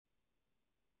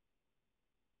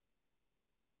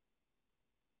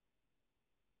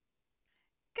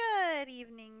Good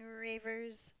evening,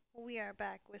 Ravers. We are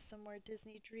back with some more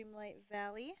Disney Dreamlight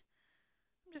Valley.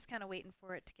 I'm just kind of waiting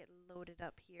for it to get loaded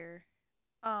up here.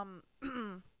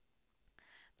 The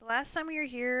last time we were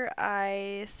here,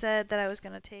 I said that I was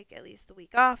going to take at least the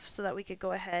week off so that we could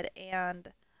go ahead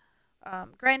and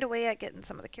grind away at getting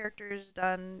some of the characters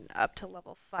done up to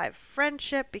level 5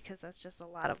 friendship because that's just a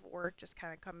lot of work, just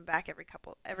kind of coming back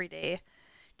every day,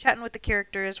 chatting with the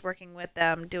characters, working with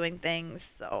them, doing things.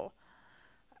 So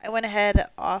I went ahead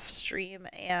off stream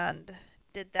and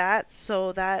did that,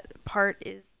 so that part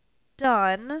is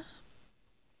done.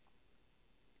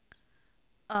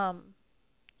 Um,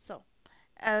 so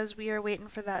as we are waiting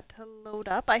for that to load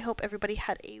up, I hope everybody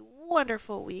had a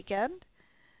wonderful weekend.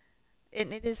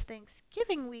 And it is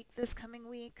Thanksgiving week this coming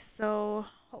week, so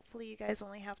hopefully you guys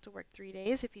only have to work 3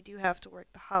 days. If you do have to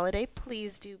work the holiday,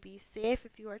 please do be safe.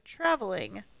 If you are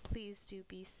traveling, please do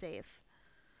be safe.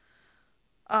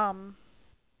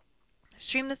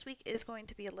 Stream this week is going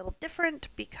to be a little different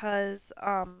because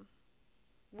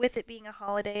with it being a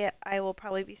holiday, I will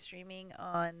probably be streaming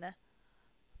on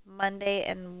Monday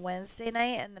and Wednesday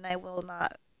night, and then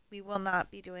we will not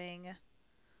be doing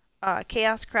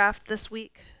Chaos Craft this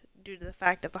week due to the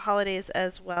fact of the holidays,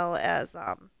 as well as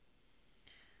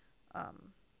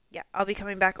yeah, I'll be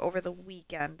coming back over the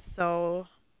weekend. So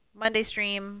Monday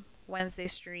stream, Wednesday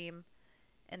stream,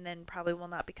 and then probably will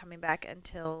not be coming back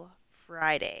until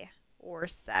Friday or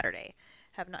Saturday.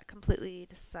 Have not completely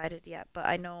decided yet, but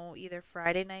I know either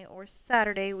Friday night or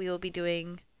Saturday we are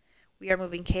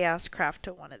moving Chaos Craft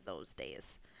to one of those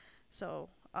days. So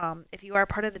if you are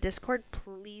part of the Discord,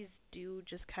 please do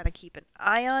just kind of keep an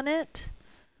eye on it.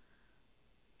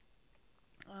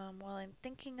 While I'm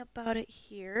thinking about it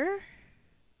here,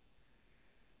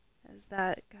 as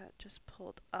that got just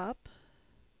pulled up.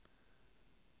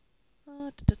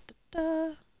 Da, da, da,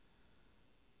 da.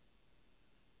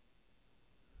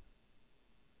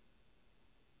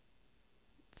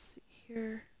 Let's see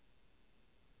here.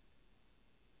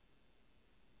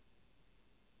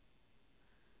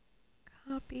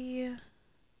 Copy.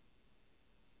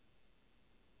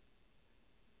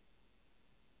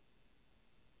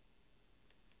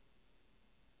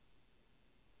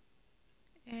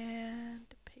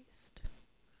 And paste.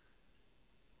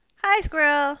 Hi,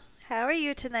 Squirrel. How are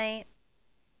you tonight?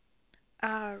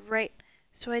 Right.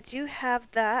 So I do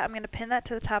have that. I'm going to pin that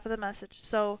to the top of the message.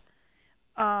 So,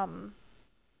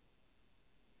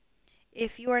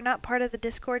 if you are not part of the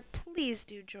Discord, please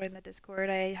do join the Discord.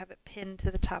 I have it pinned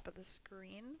to the top of the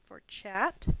screen for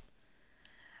chat.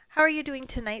 How are you doing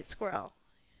tonight, Squirrel?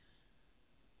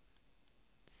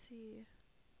 Let's see.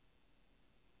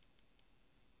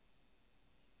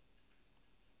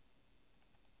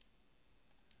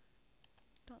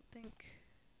 Don't think.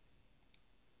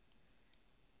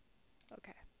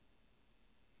 Okay.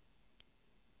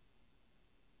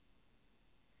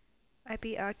 I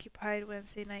be occupied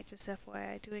Wednesday night, just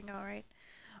FYI, doing alright.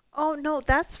 Oh, no,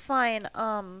 that's fine.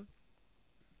 I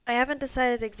haven't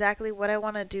decided exactly what I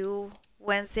want to do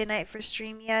Wednesday night for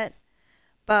stream yet,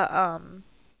 but,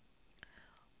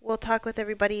 we'll talk with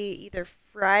everybody either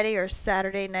Friday or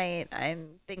Saturday night.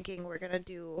 I'm thinking we're gonna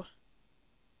do,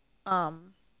 we're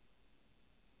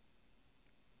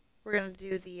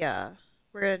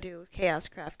gonna do Chaos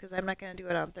Craft, because I'm not gonna do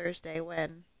it on Thursday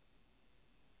when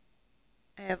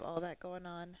I have all that going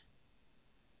on.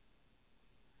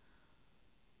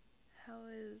 How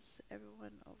is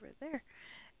everyone over there?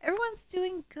 Everyone's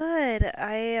doing good.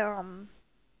 The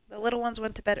little ones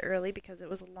went to bed early because it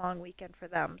was a long weekend for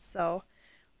them, so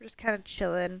we're just kind of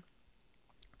chilling.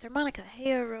 Thermonica,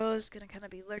 hey Rose, gonna kind of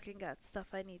be lurking, got stuff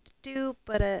I need to do,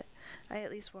 but I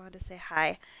at least wanted to say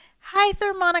hi. Hi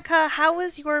Thermonica, how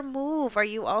was your move? Are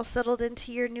you all settled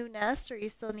into your new nest, or are you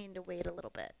still needing to wait a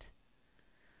little bit?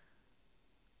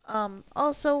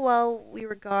 Also, while we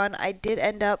were gone, I did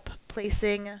end up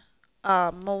placing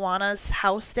Moana's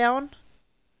house down.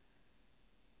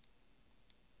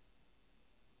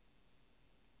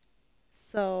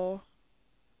 So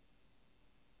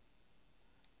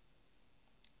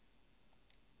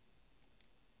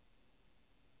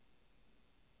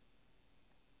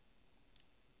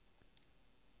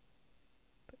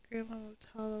but Grandma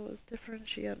Motala was different.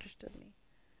 She understood me.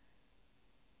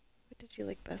 What did you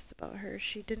like best about her?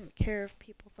 She didn't care if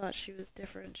people thought she was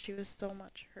different. She was so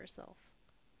much herself.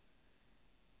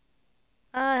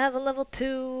 I have a level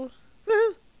 2.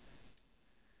 Woohoo!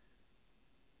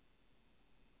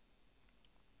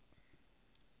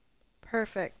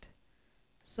 Perfect.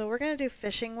 So we're going to do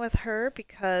fishing with her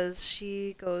because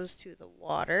she goes to the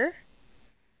water.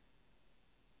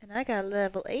 And I got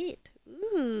level 8.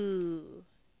 Ooh.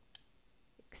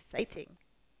 Exciting.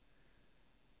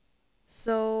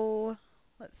 So,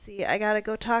 let's see. I gotta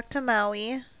go talk to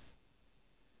Maui.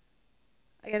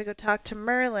 I gotta go talk to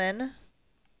Merlin.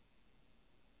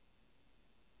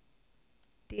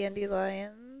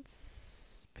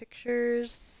 Dandelions.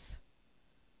 Pictures.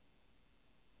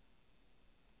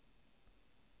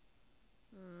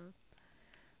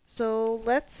 So,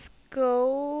 let's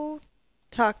go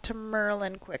talk to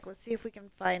Merlin quick. Let's see if we can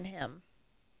find him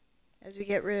as we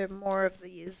get rid of more of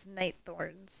these night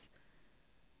thorns.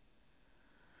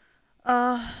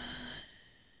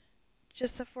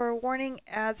 Just a forewarning,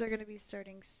 ads are going to be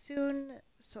starting soon,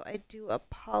 so I do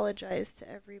apologize to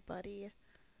everybody.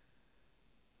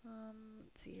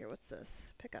 Let's see here, what's this?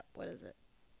 Pick up, what is it?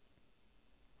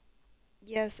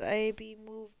 Yes, I be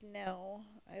moved now.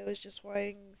 I was just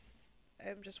waiting,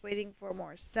 I'm just waiting for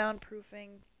more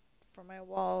soundproofing for my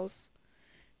walls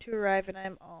to arrive and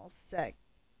I'm all set.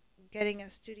 Getting a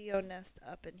studio nest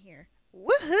up in here.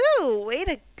 Woohoo! Way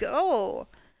to go!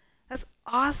 That's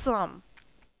awesome!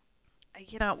 I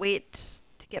cannot wait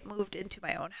to get moved into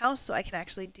my own house so I can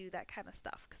actually do that kind of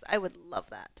stuff because I would love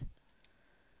that.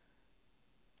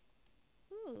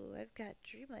 Ooh, I've got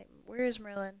Dreamlight. Where is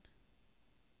Merlin?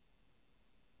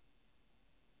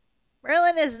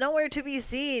 Merlin is nowhere to be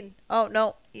seen. Oh,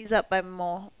 no. He's up by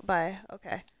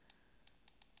okay.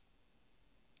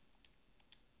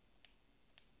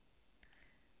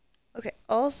 Okay,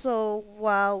 also,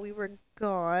 while we were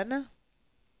gone,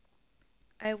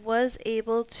 I was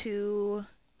able to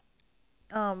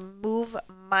move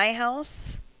my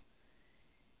house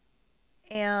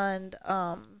and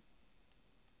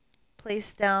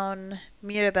place down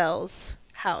Mirabelle's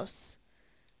house.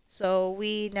 So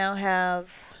we now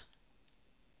have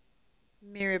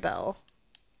Mirabelle.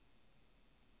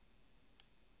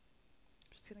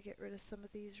 Just gonna get rid of some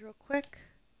of these real quick.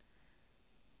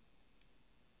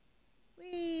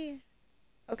 Whee!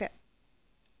 Okay.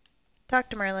 Talk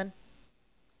to Merlin.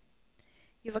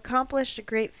 You've accomplished a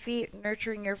great feat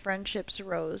nurturing your friendships,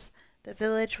 Rose. The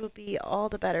village will be all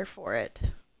the better for it.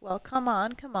 Well, come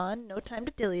on, no time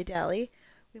to dilly-dally.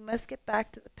 We must get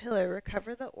back to the pillar,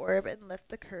 recover the orb, and lift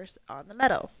the curse on the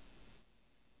meadow.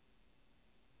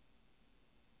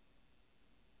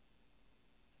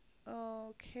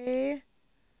 Okay.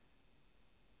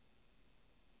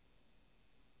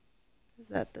 Is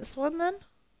that this one then?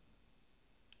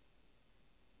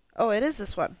 Oh, it is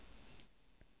this one.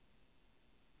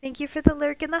 Thank you for the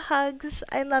lurk and the hugs.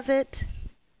 I love it.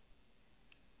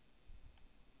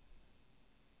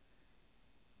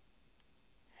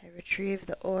 I retrieve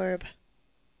the orb.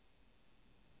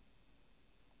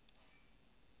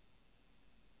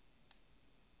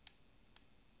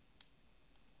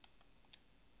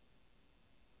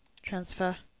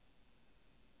 Transfer.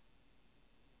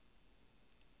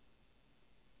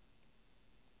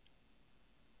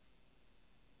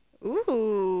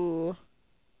 Ooh.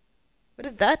 What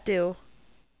did that do?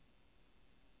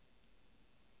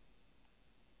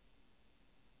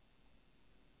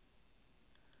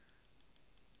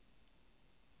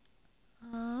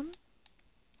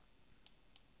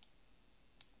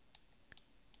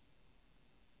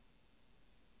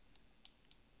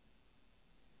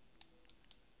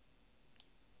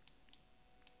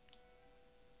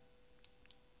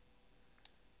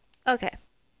 Okay.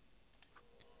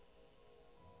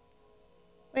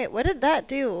 Wait, what did that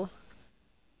do?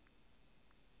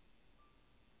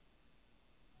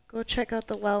 Go check out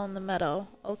the well in the meadow.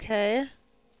 Okay.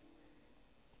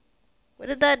 What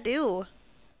did that do?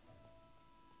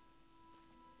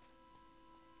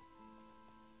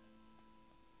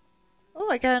 Oh,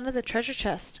 I got another treasure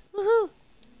chest. Woohoo!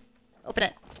 Open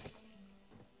it.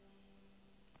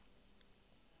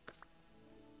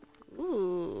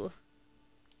 Ooh.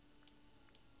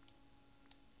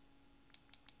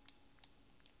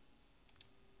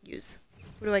 Use.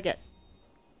 What do I get?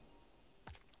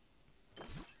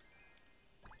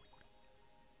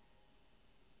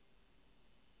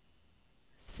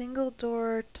 Single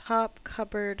door, top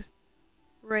cupboard,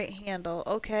 right handle.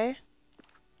 Okay.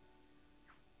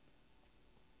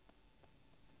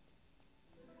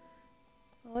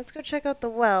 Well, let's go check out the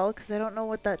well, because I don't know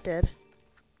what that did.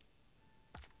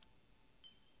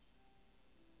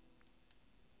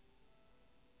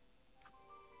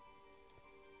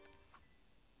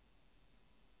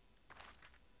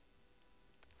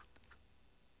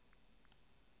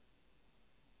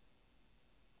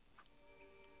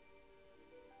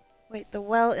 Wait, the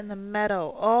well in the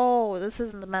meadow. Oh, this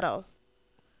isn't the meadow.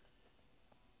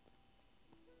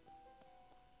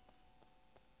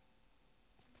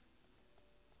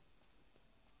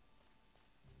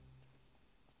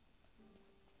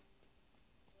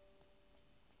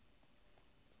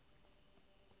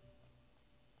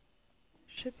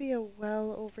 Should be a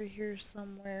well over here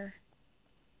somewhere.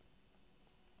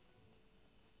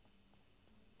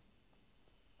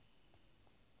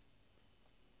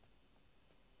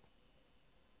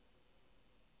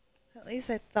 At least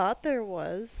I thought there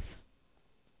was.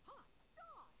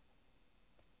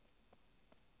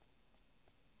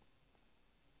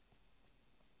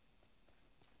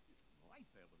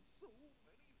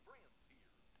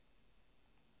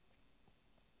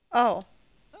 Oh.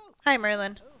 Hi,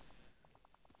 Merlin.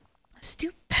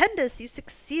 Stupendous! You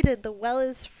succeeded! The well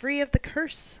is free of the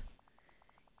curse.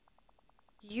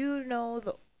 You know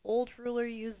the old ruler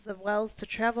used the wells to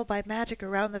travel by magic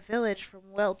around the village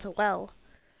from well to well.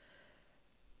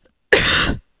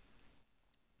 I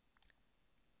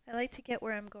like to get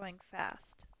where I'm going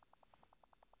fast.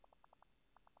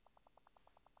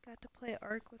 Got to play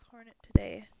Ark with Hornet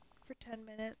today for 10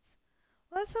 minutes.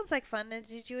 Well, that sounds like fun. And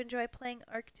did you enjoy playing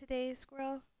Ark today,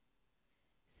 Squirrel?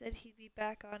 Said he'd be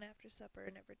back on after supper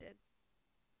and never did.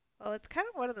 Well, it's kind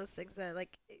of one of those things that,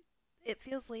 like, it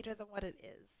feels later than what it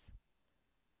is.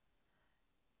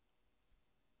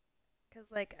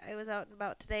 Because, like, I was out and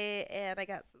about today and I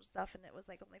got some stuff and it was,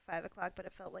 like, only 5 o'clock, but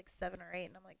it felt like 7 or 8.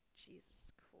 And I'm like,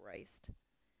 Jesus Christ.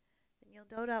 Then you'll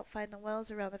no doubt find the wells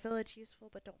around the village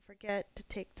useful, but don't forget to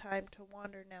take time to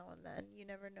wander now and then. You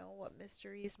never know what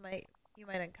mysteries you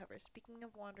might uncover. Speaking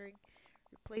of wandering,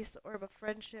 replace the orb of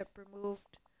friendship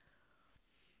removed.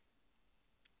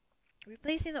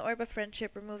 Replacing the orb of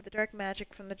friendship removed the dark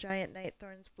magic from the giant night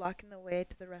thorns blocking the way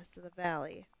to the rest of the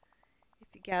valley. If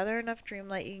you gather enough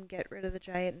dreamlight, you can get rid of the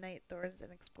giant night thorns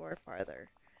and explore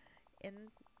farther.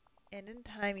 In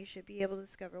time, you should be able to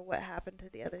discover what happened to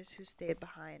the others who stayed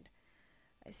behind.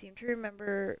 I seem to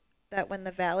remember that when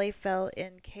the valley fell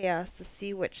in chaos, the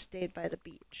sea witch stayed by the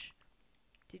beach.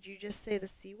 Did you just say the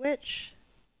sea witch?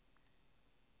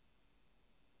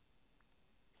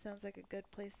 Sounds like a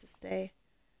good place to stay.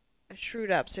 A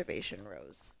shrewd observation,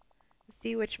 Rose. The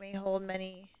sea witch may hold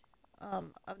many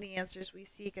of the answers we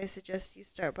seek. I suggest you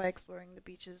start by exploring the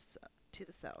beaches to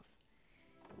the south.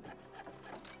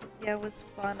 Yeah, it was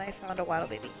fun. I found a waddle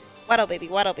baby. Waddle baby,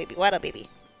 waddle baby, waddle baby.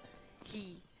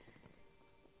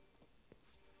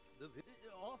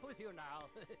 Off with you now.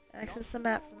 Access the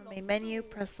map from the main menu.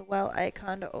 Press the well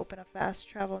icon to open a fast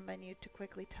travel menu to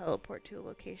quickly teleport to a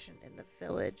location in the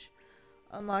village.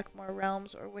 Unlock more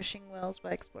realms or wishing wells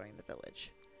by exploring the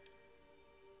village.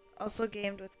 Also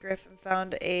gamed with Griff and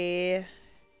found a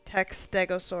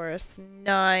Stegosaurus.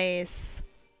 Nice.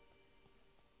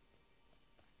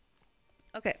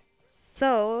 Okay,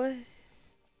 so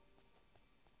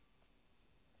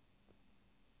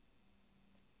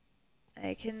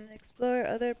I can explore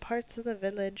other parts of the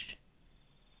village.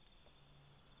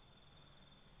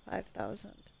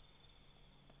 5,000.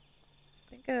 I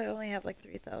think I only have like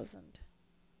 3,000.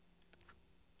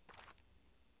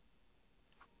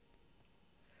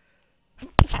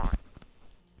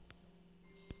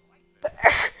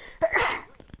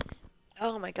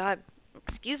 Oh my god.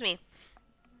 Excuse me.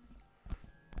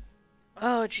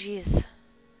 Oh jeez.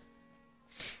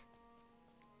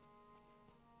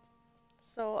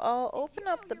 So I'll open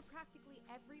up the... You're practically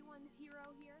everyone's hero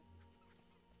here?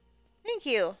 Thank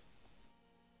you.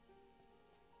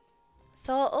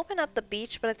 So I'll open up the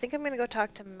beach, but I think I'm gonna go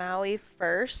talk to Maui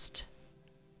first.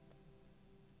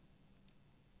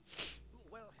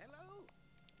 Well, hello.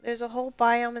 There's a whole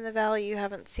biome in the valley you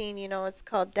haven't seen. You know, it's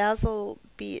called Dazzle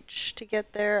Beach. To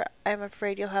get there, I'm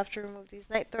afraid you'll have to remove these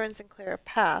night thorns and clear a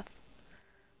path.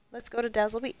 Let's go to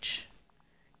Dazzle Beach.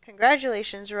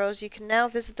 Congratulations, Rose. You can now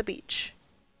visit the beach.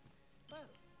 Well,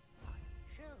 I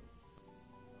shall.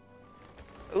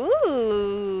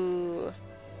 Ooh.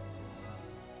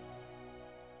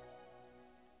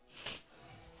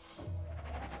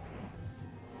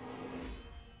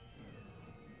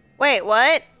 Wait,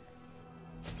 what?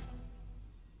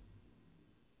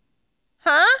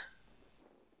 Huh?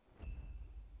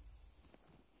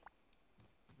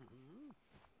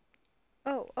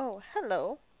 Oh,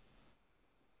 hello.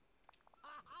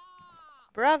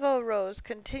 Bravo, Rose.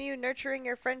 Continue nurturing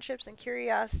your friendships and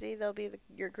curiosity. They'll be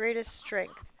your greatest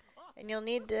strength. And you'll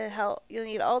need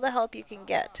all the help you can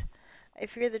get. I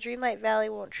fear the Dreamlight Valley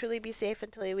won't truly be safe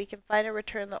until we can find and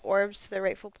return the orbs to their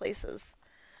rightful places.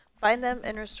 Find them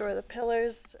and restore the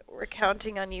pillars. We're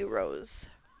counting on you, Rose.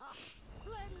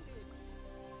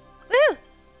 Woo!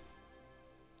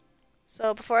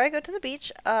 So before I go to the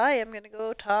beach, I am going to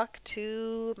go talk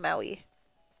to Maui.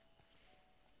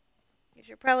 You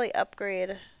should probably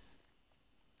upgrade.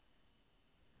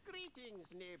 Greetings,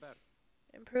 neighbor.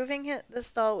 Improving the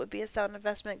stall would be a sound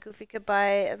investment. Goofy could buy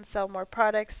and sell more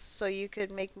products so you could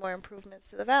make more improvements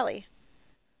to the valley.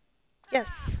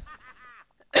 Yes.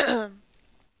 Thank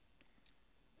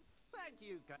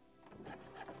you,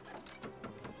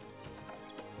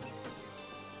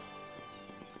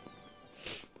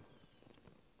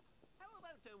 How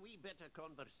about a wee bit of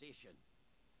conversation?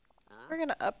 Huh? We're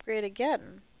gonna upgrade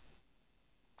again.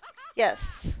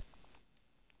 Yes.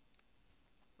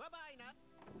 Bye-bye now.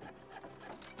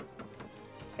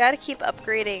 Gotta keep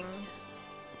upgrading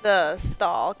the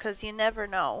stall, because you never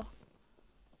know.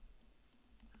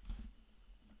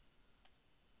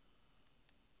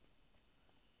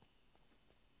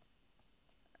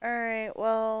 Alright,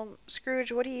 well,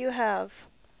 Scrooge, what do you have?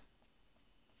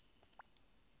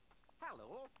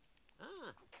 Hello.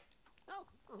 Ah. Oh.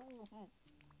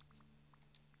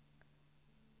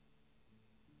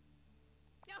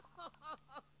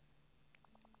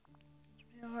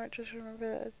 You know what, just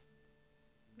remember that.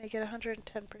 Make it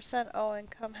 110%. Oh, and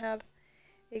come have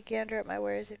a gander at my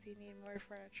wares if you need more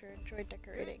furniture. Enjoy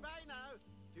decorating. Goodbye now.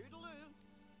 Toodaloo.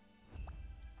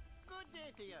 Good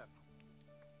day to you.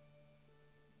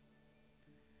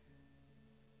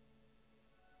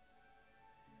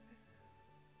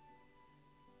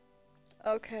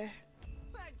 Okay.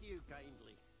 Thank you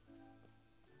kindly.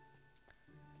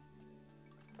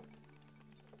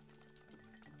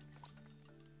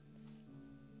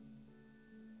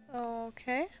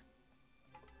 Okay.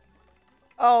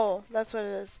 Oh, that's what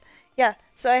it is. Yeah,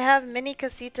 so I have mini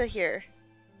casita here.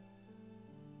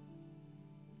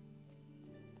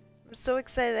 I'm so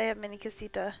excited I have mini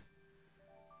casita.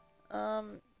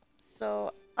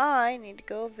 So I need to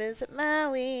go visit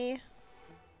Maui.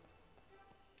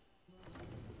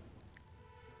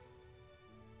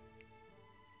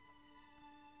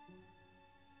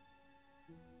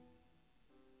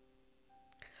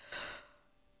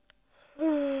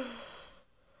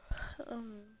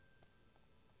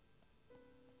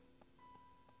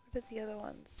 What are the other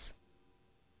ones?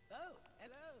 Oh,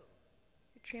 hello.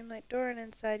 Your dreamlight door, and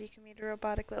inside you can meet a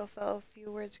robotic little fellow. A few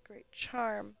words of great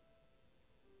charm.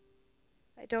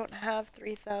 I don't have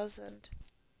 3,000.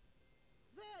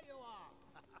 There you are.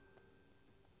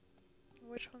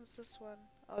 Which one's this one?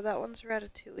 Oh, that one's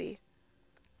Ratatouille.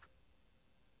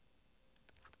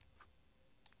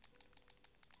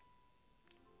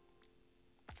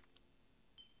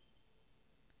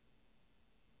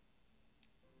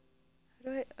 How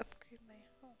do I upgrade my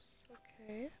house?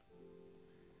 Okay.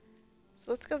 So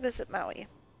let's go visit Maui.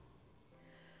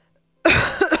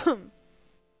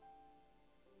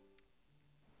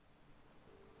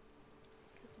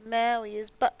 Maui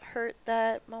is butthurt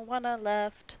that Moana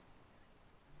left.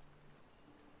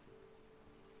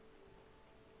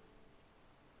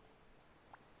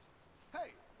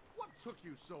 Hey, what took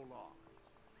you so long?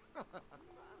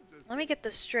 I'm Let me get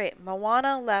this straight.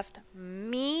 Moana left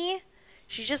me?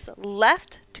 She just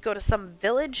left to go to some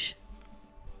village?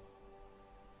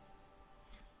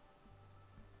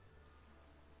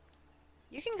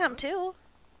 You can come too.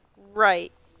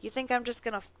 Right. You think I'm just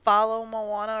gonna follow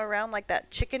Moana around like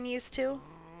that chicken used to?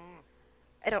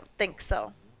 I don't think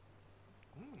so.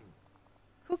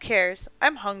 Who cares?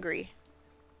 I'm hungry.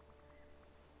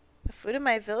 The food in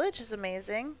my village is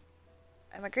amazing.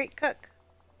 I'm a great cook.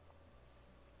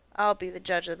 I'll be the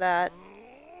judge of that.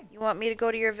 You want me to go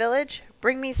to your village?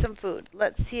 Bring me some food.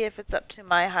 Let's see if it's up to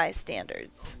my high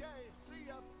standards. Okay, see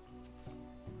ya.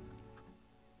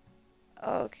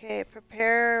 Okay,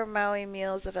 prepare Maui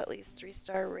meals of at least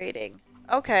 3-star rating.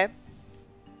 Okay.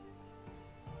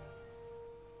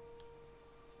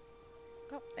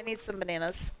 Oh, I need some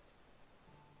bananas.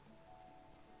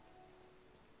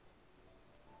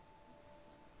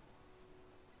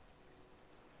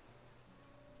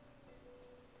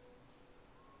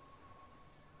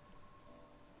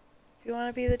 If you want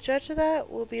to be the judge of that,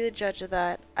 we'll be the judge of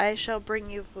that. I shall bring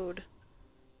you food.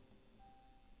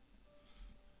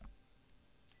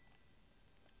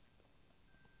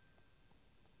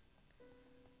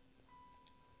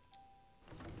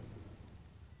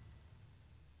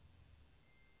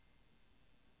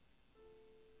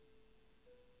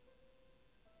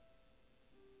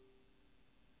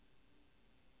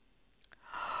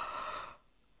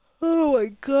 Oh my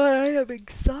god, I am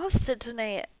exhausted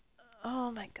tonight.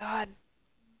 Oh my god.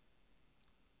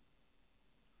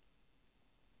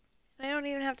 I don't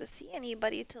even have to see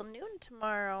anybody till noon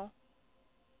tomorrow.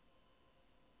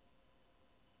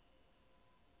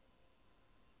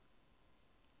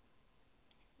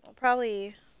 I'll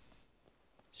probably...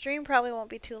 Stream probably won't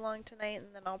be too long tonight,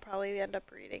 and then I'll probably end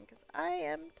up reading, because I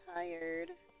am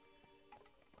tired.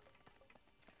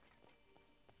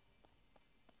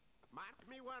 Mark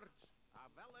me words. A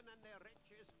villain and their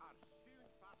riches are soon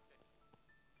parted.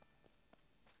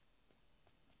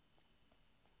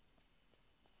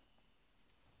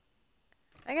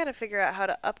 I gotta figure out how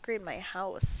to upgrade my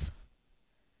house.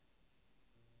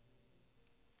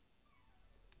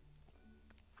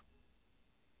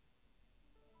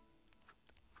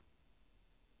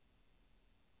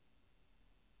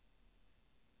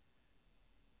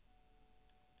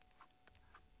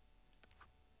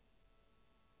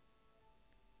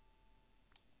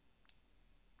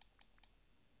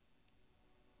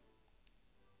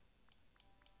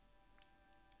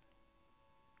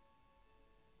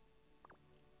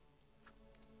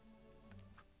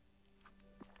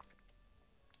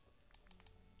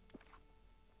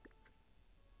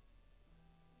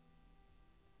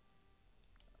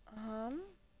 Um,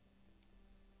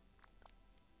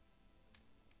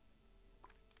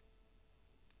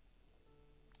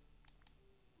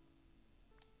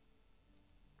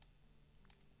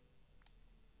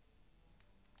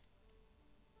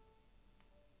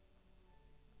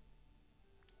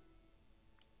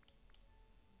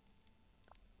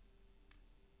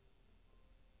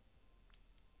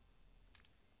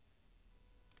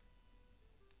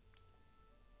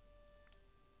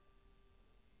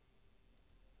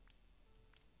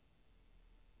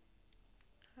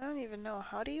 I don't even know.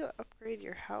 How do you upgrade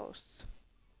your house?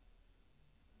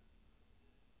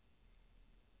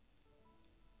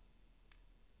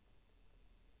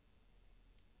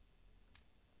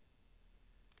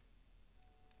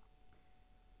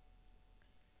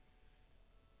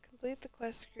 Complete the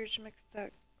quest Scrooge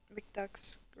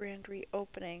McDuck's grand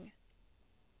reopening.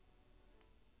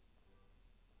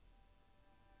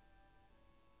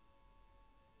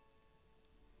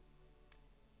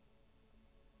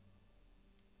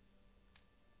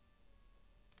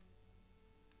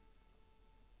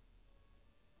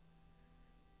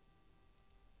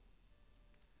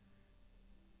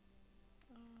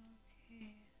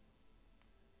 Okay.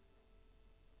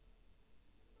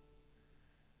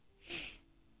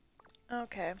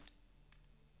 Okay.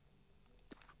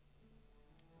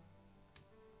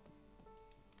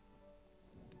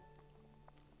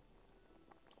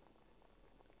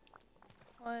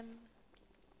 One,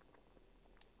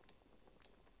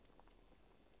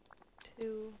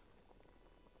 two,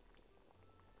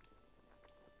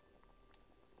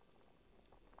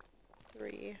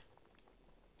 three.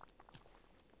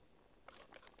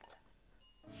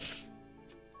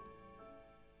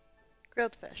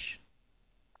 Grilled fish.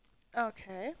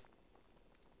 Okay.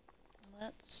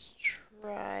 Let's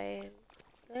try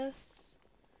this.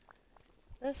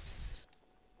 This.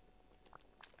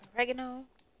 Oregano.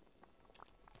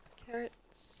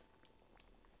 Carrots.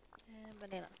 And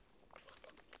banana.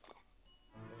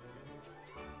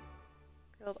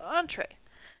 Grilled entree.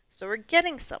 So we're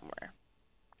getting somewhere.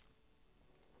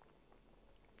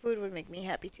 Food would make me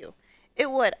happy too.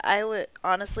 It would. I would.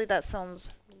 Honestly, that sounds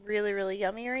really, really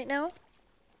yummy right now.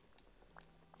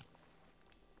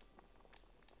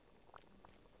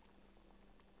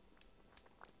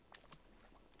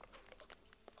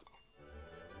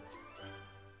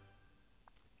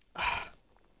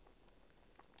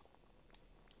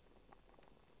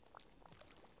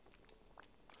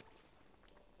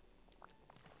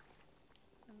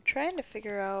 I'm trying to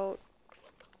figure out.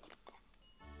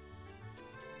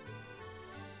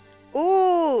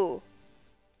 Ooh!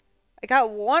 I got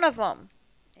one of them.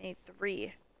 I need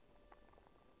three.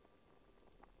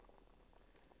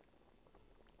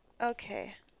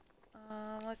 Okay.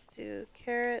 Let's do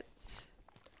carrots,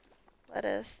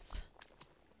 lettuce,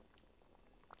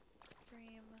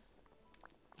 cream,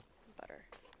 and butter.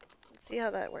 Let's see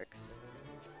how that works.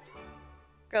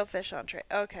 Grilled fish entree.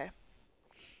 Okay.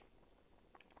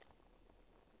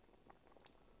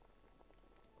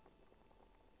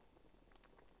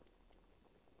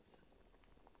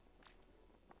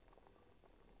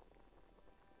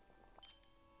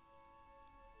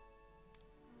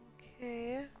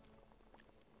 Okay.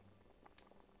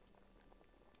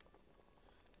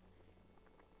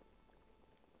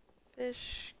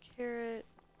 Fish, carrot.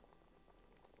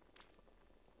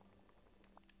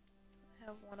 I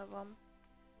have one of them.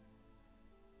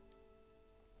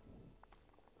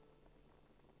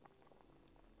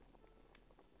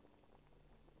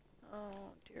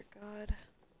 Oh, dear God.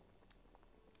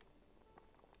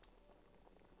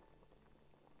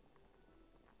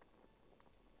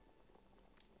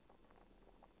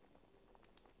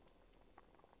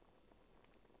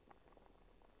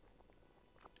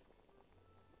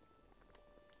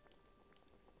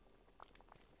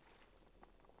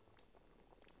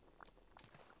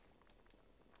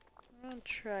 I'm gonna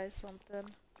try something.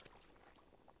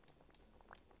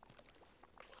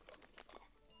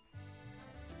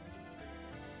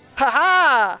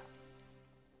 Haha!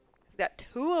 I've got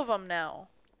two of them now.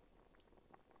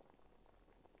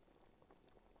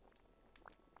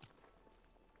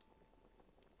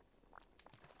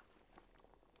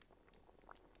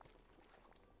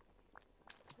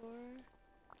 4.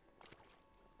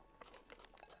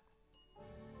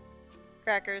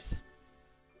 Crackers.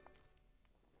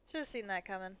 Should have seen that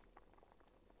coming.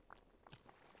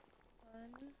 1,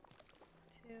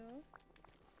 2,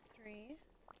 3,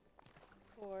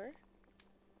 4,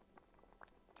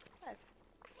 5.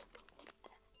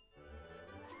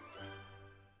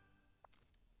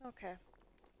 Okay.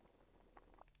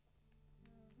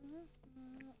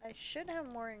 I should have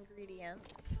more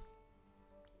ingredients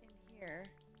in here.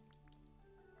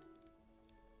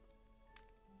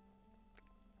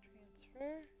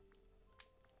 Transfer.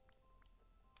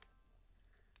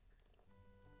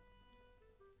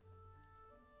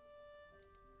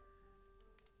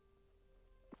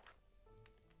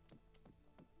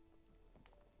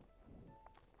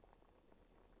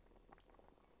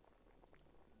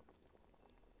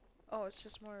 Oh, it's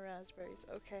just more raspberries.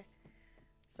 Okay.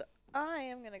 So I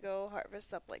am gonna go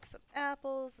harvest up like some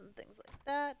apples and things like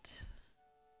that.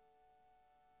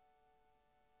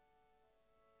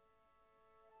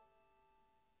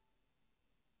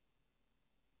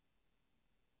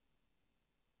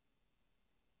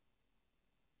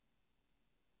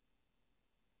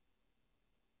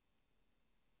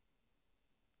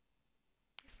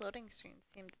 These loading screens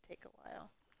seem to take a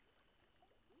while.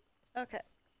 Okay.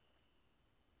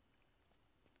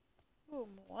 Ooh,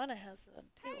 Moana has one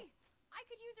too. Hey, I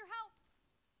could use your help.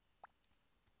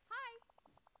 Hi.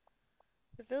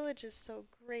 The village is so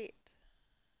great.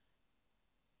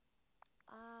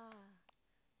 Ah.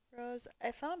 Rose,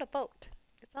 I found a boat.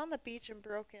 It's on the beach and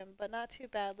broken, but not too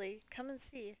badly. Come and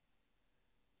see.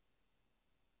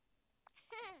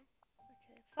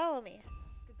 Okay, follow me.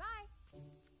 Goodbye.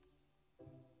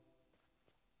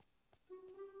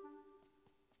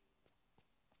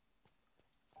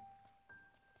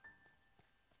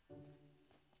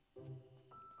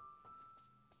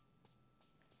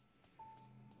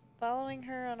 Following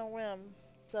her on a whim,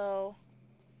 so...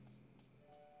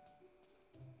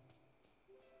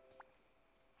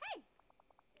 Hey.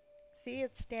 See,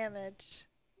 it's damaged,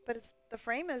 but the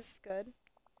frame is good.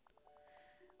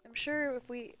 I'm sure if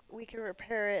we can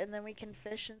repair it and then we can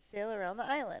fish and sail around the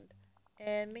island.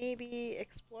 And maybe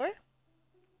explore?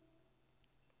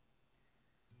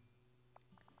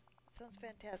 Sounds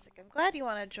fantastic. I'm glad you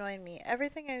want to join me.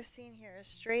 Everything I've seen here is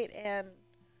strange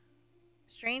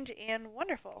and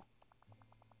wonderful.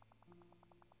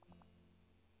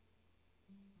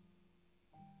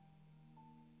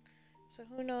 So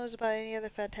who knows about any other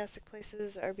fantastic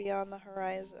places are beyond the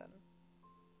horizon?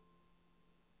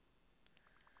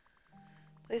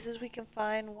 Places we can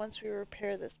find once we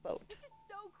repair this boat. This is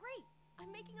so great.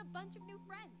 I'm making a bunch of new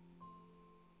friends.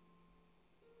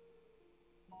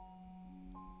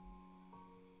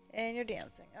 And you're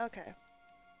dancing. Okay.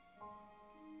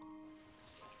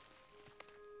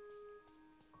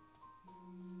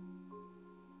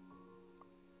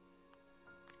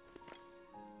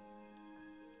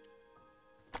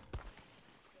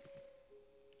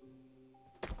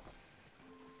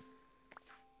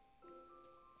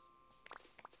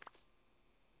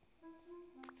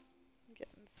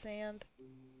 Getting sand.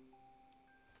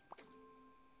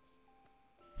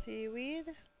 Seaweed.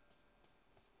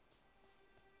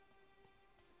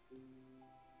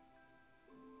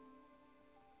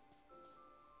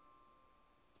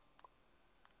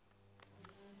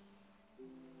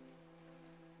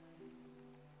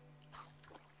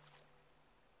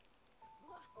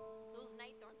 Those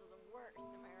night thorns are the worst,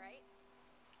 am I right?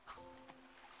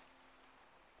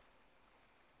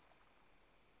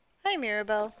 Hi,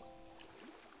 Mirabelle.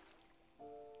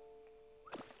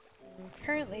 I'm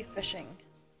currently fishing.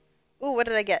 Ooh, what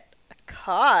did I get? A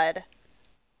cod.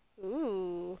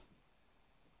 Ooh.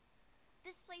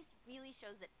 This place really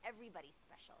shows that everybody's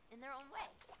special in their own way.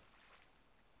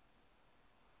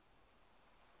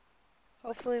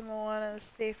 Hopefully Moana is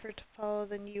safer to follow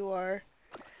than you are.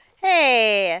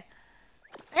 Hey!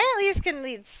 I at least can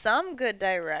lead some good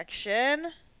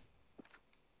direction.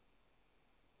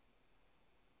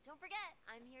 Don't forget,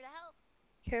 I'm here to help.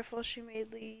 Careful, she may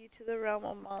lead you to the realm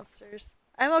of monsters.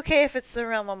 I'm okay if it's the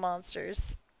realm of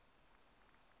monsters.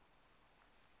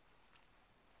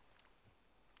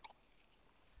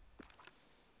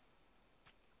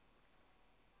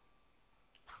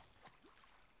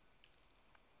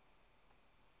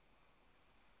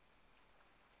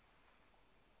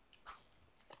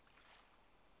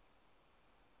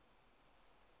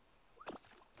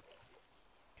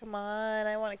 Come on,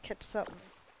 I want to catch something.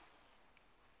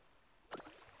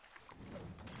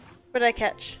 What did I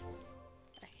catch?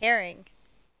 A herring.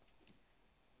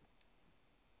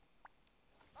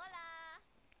 Hola!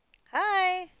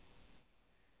 Hi!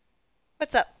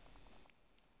 What's up?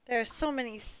 There are so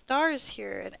many stars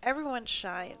here, and everyone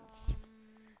shines.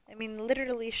 I mean,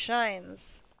 literally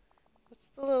shines. What's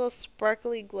the little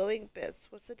sparkly glowing bits?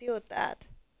 What's the deal with that?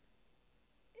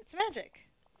 It's magic.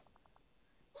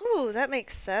 Ooh, that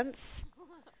makes sense.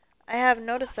 I have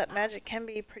noticed that magic can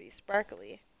be pretty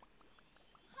sparkly.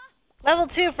 Level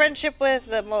 2 friendship with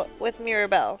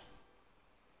Mirabelle.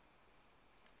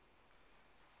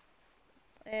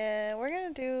 And we're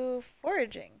gonna do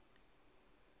foraging.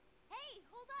 Hey,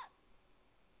 hold up.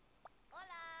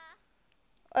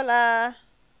 Hola. Hola.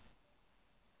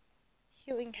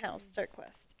 Healing House, start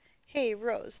quest. Hey,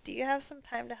 Rose, do you have some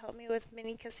time to help me with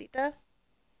Mini Casita?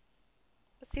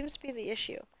 What seems to be the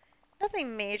issue?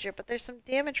 Nothing major, but there's some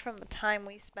damage from the time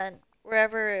we spent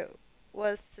wherever it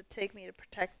was to take me to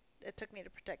protect. It took me to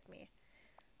protect me.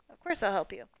 Of course, I'll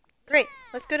help you. Great.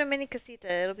 Let's go to Mini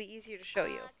Casita. It'll be easier to show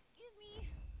you. Excuse me.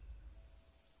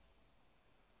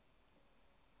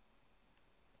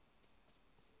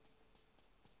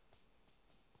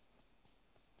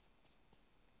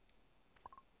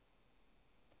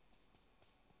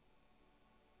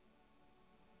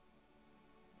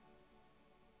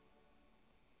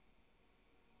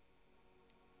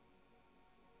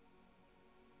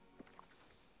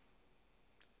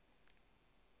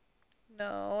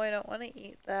 No, I don't want to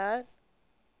eat that.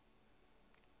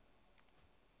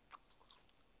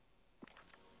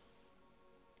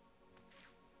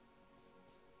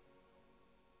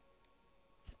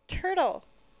 It's a turtle.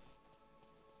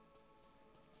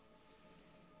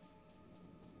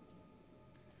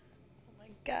 Oh my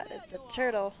god, it's a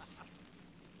turtle.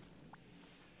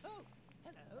 Oh,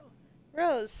 hello.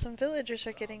 Rose, some villagers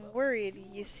are getting worried.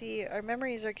 You see, our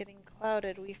memories are getting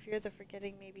clouded. We fear the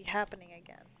forgetting may be happening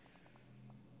again.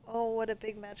 Oh, what a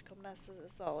big magical mess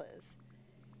this all is.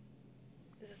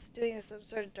 Is this doing some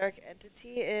sort of dark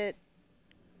entity? It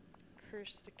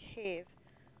cursed a cave.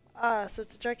 Ah, so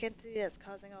it's a dark entity that's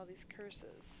causing all these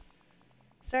curses.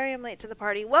 Sorry I'm late to the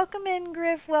party. Welcome in,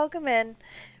 Griff. Welcome in.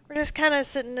 We're just kind of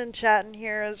sitting and chatting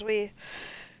here as we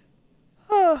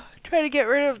try to get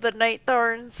rid of the night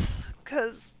thorns.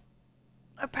 Because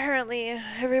apparently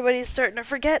everybody's starting to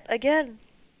forget again.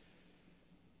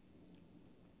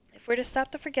 If we're to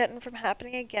stop the forgetting from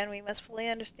happening again, we must fully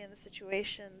understand the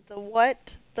situation. The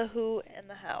what, the who, and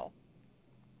the how.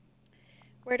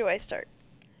 Where do I start?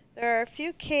 There are a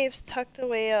few caves tucked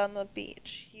away on the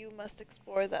beach. You must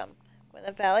explore them. When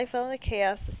the valley fell into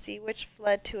chaos, the sea witch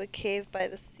fled to a cave by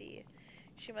the sea.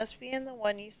 She must be in the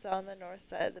one you saw on the north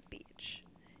side of the beach.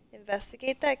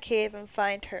 Investigate that cave and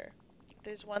find her. If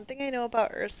there's one thing I know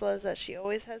about Ursula is that she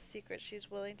always has secrets she's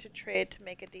willing to trade to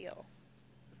make a deal.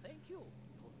 Thank you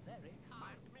for very kind.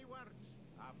 Mark me words.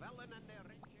 A villain and their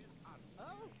riches are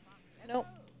Oh, Nope.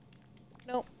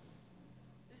 Nope.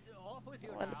 Off with you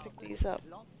I wanted to now. pick these up.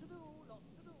 Lots to do, lots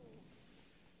to do.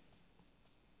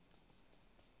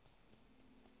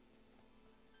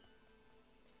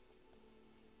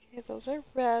 Okay, those are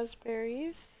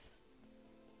raspberries.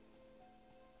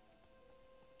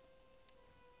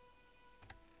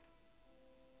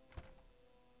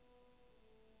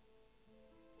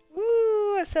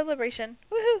 Woo! A celebration.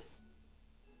 Woohoo!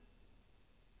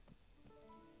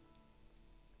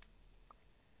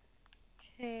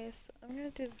 Okay, so I'm gonna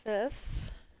do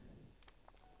this.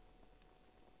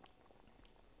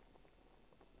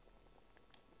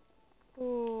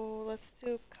 Ooh, let's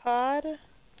do cod,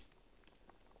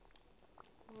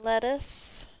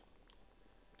 lettuce,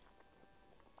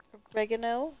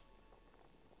 oregano,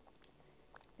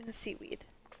 and seaweed.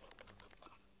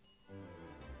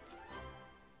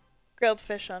 Grilled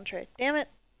fish entree. Damn it!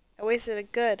 I wasted a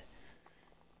good.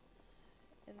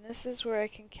 And this is where I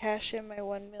can cash in my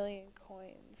 1 million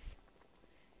coins.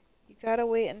 You gotta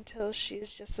wait until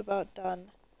she's just about done.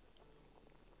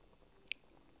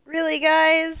 Really,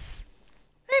 guys?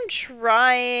 I'm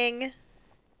trying.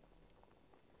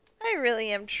 I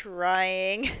really am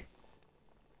trying.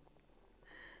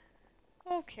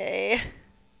 Okay.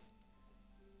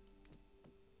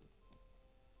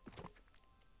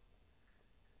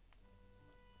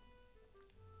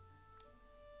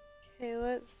 Okay,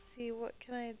 let's see, what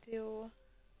can I do?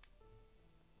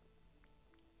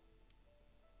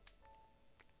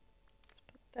 Let's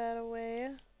put that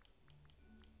away.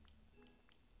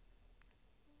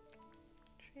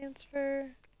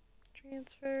 Transfer,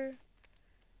 transfer.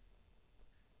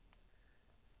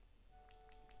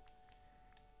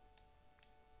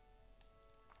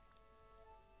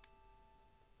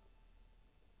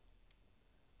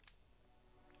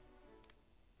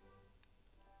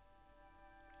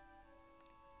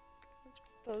 Let's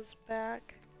put those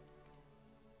back,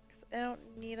 'cause I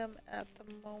don't need them at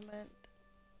the moment.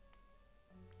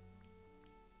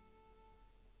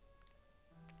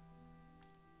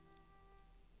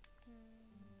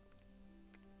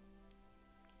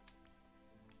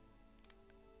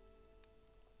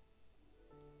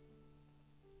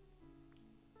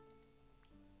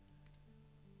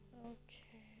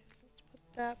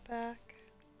 that back.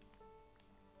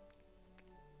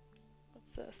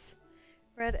 What's this?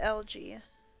 Red algae.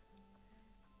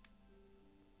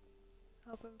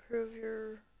 Help improve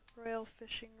your royal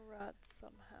fishing rod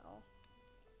somehow.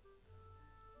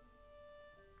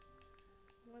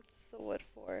 What's the wood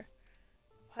for?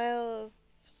 Pile of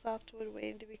softwood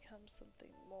waiting to become something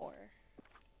more.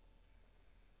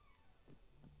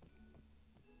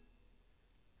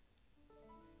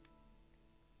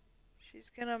 She's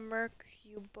gonna murk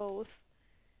you both.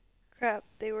 Crap,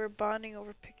 they were bonding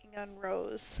over picking on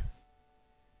Rose.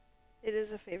 It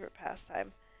is a favorite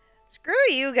pastime. Screw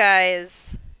you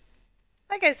guys!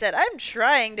 Like I said, I'm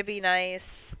trying to be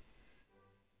nice.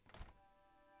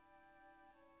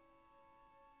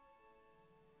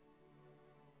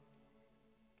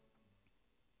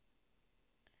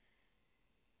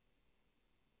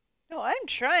 No, I'm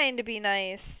trying to be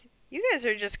nice. You guys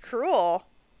are just cruel.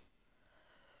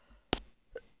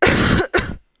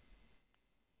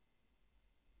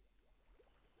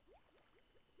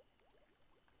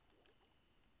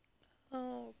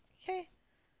 Okay.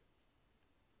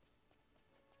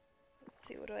 Let's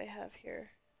see, what do I have here?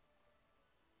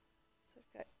 So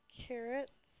I've got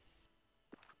carrots.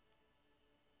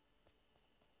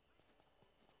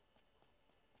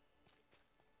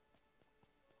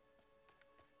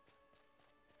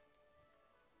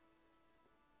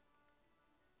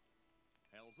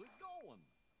 How's it going?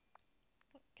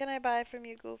 What can I buy from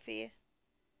you, Goofy? I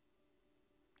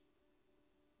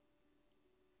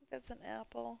think that's an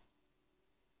apple.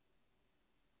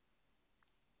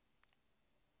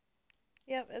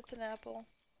 Yep, it's an apple.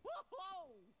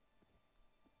 Whoa!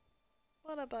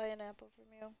 Wanna buy an apple from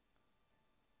you.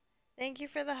 Thank you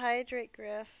for the hydrate,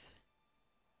 Griff.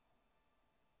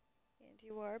 And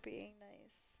you are being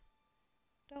nice.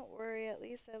 Don't worry, at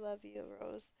least I love you,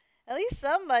 Rose. At least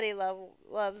somebody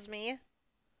loves me.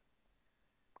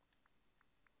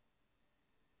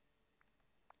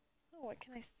 Oh, what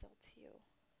can I sell to you?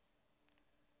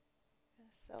 I'm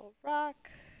gonna sell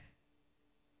rock.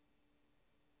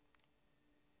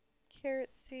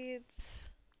 Carrot seeds.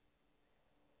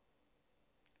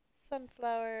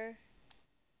 Sunflower.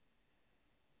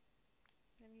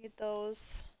 I need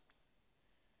those.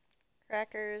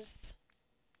 Crackers.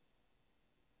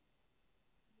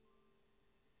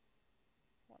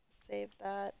 Want to save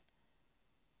that.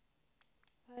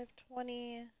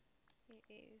 520.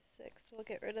 886. We'll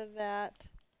get rid of that.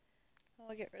 And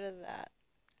we'll get rid of that.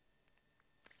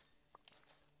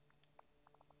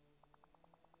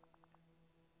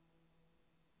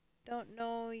 Don't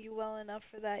know you well enough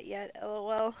for that yet,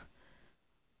 LOL.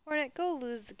 Hornet, go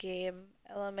lose the game.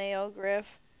 LMAO,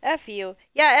 Griff. F you.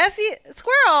 Yeah, F you.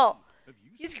 Squirrel!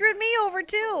 You screwed me over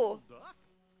too.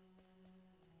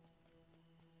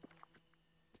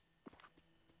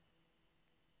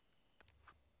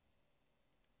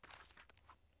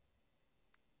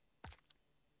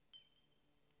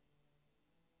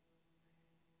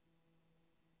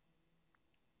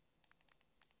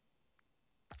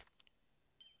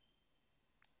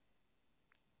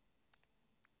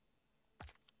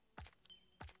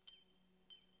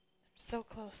 So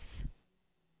close.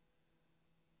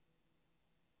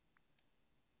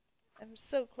 I'm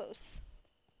so close.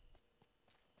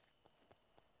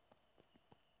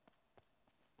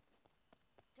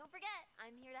 Don't forget,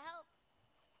 I'm here to help.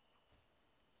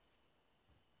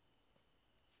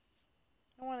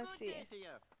 I want to Good see. day to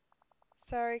you.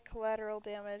 Sorry, collateral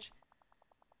damage.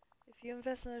 If you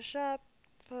invest in a shop,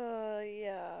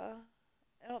 yeah.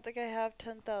 I don't think I have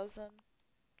 10,000.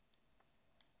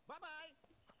 Bye-bye.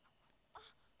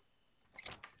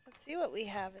 Let's see what we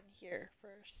have in here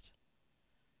first.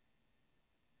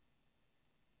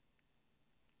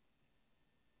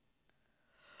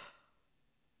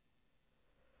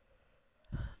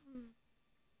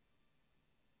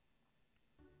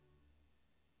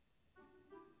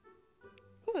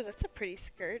 Ooh, that's a pretty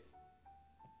skirt.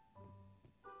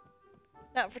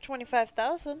 Not for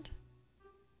 25,000.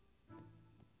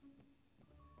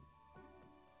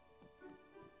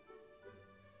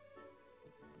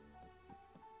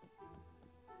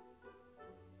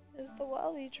 Is the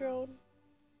Wally drone?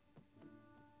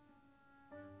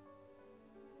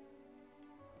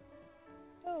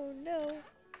 Oh no.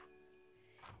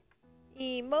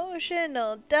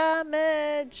 Emotional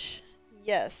damage.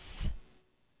 Yes.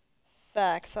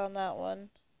 Facts on that one.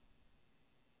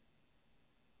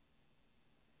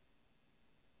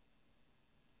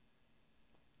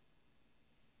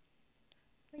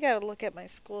 I gotta look at my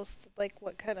school, like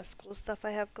what kind of school stuff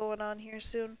I have going on here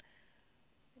soon.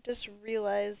 I just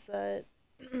realized that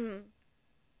okay.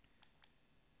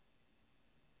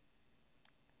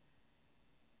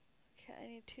 I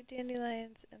need 2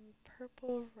 dandelions and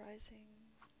purple rising.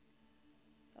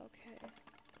 Okay.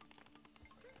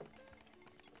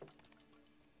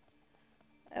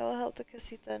 I will help the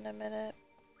casita in a minute.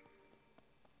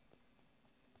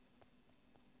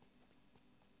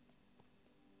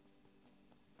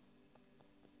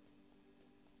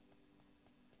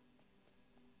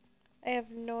 I have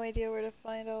no idea where to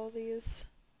find all these.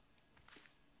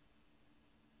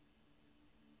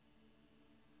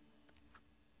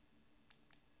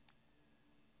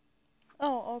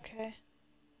 Oh, okay.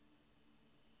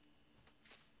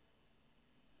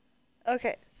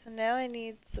 Okay, so now I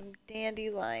need some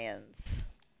dandelions.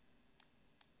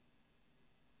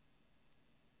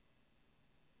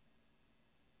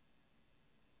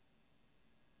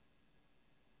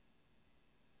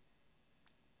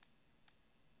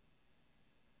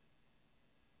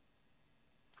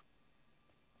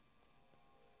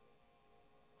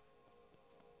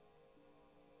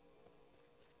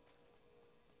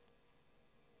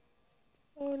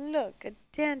 Oh look, a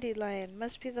dandelion.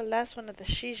 Must be the last one of the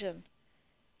season.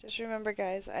 Just remember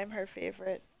guys, I'm her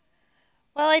favorite.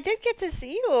 Well, I did get to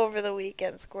see you over the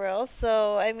weekend, Squirrel,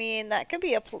 so I mean that could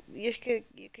be you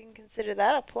can consider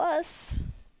that a plus.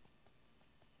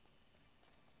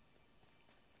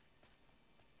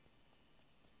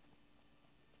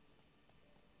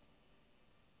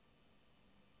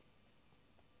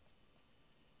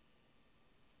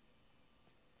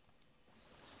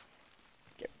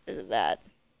 Get rid of that.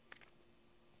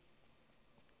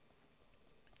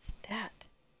 What's that?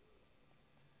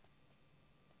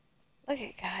 Look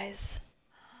at guys.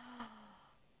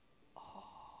 Oh.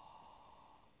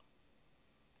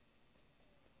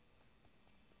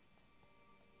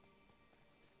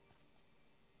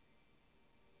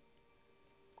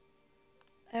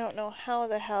 I don't know how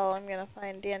the hell I'm gonna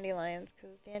find dandelions,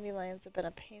 because dandelions have been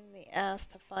a pain in the ass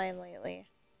to find lately.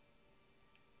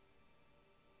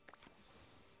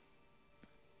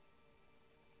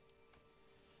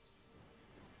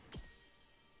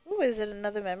 Ooh, is it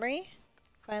another memory?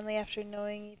 Finally, after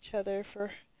knowing each other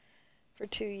for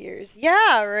 2 years.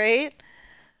 Yeah, right?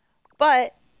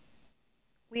 But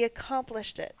we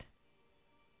accomplished it.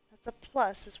 That's a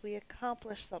plus, is we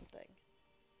accomplished something.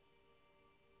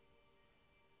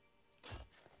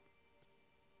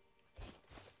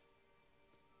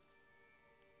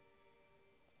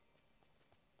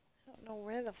 I don't know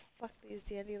where the fuck these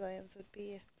dandelions would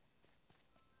be.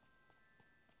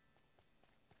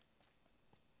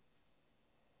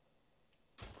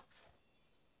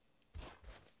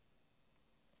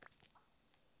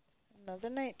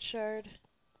 Another night shard.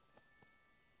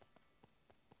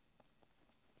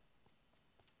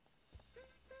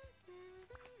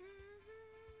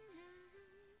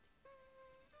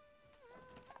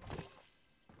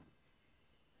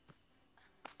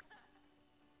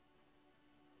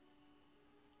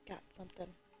 Got something.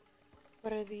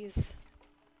 What are these?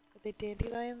 Are they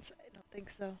dandelions? I don't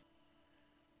think so.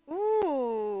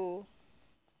 Ooh!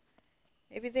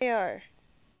 Maybe they are.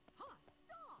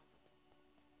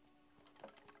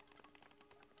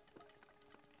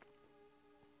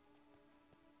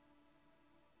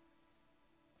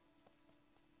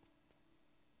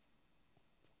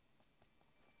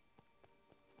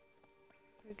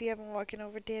 Maybe I'm walking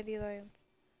over dandelions.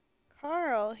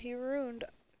 Carl, he ruined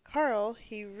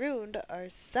our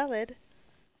salad.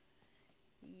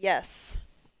 Yes.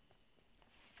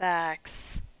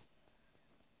 Facts.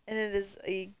 And it is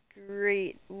a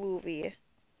great movie.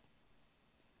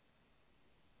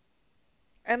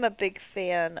 I'm a big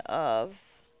fan of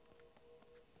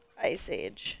Ice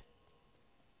Age.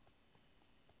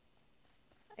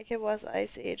 I could watch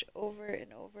Ice Age over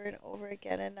and over and over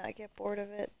again and not get bored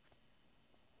of it.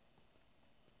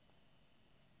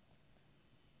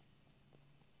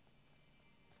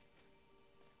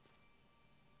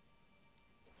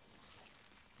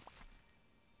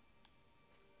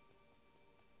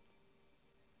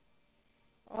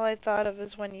 All I thought of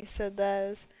is when you said that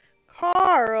is,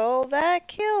 Carl, that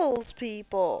kills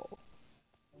people.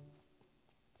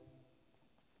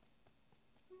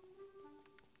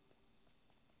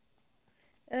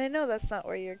 And I know that's not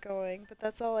where you're going, but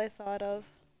that's all I thought of.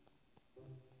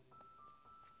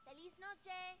 Feliz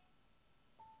noche.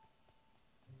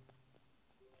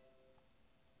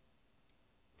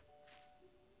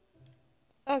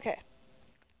 Okay.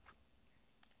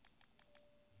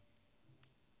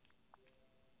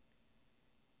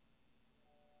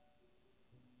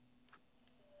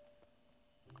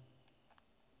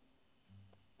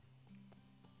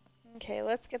 Okay,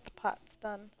 let's get the pots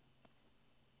done.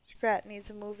 Scrat needs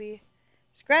a movie.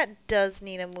 Scrat does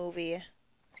need a movie.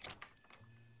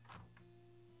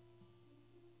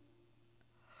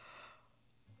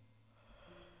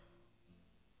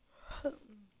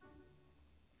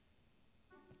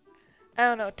 I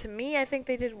don't know. To me, I think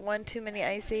they did one too many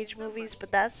Ice Age movies,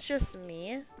 but that's just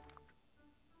me.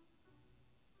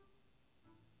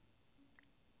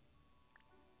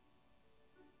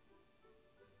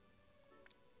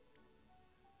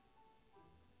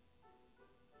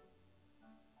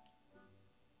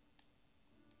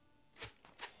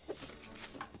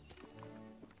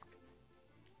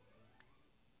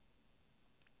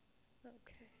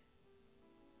 Okay.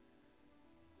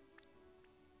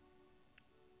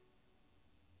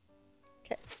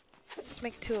 Okay. Let's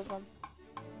make 2 of them.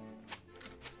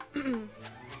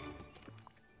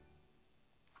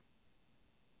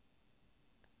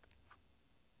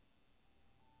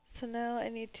 So now I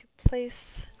need to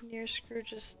place near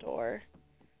Scrooge's door.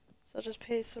 So I'll just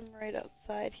place them right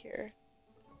outside here.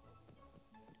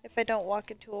 If I don't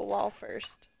walk into a wall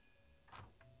first.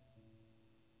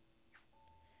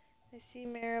 I see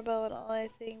Maribel and all I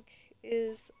think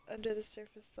is under the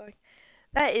surface song.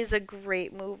 That is a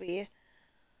great movie.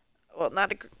 Well,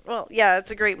 not a well, yeah,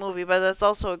 it's a great movie, but that's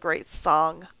also a great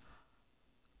song.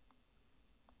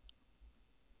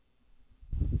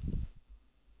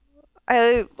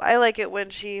 I like it when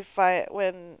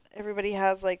when everybody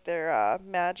has like their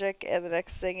magic, and the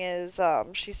next thing is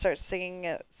she starts singing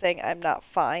it, saying "I'm not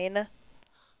fine." Well,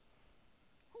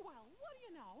 what do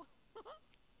you know?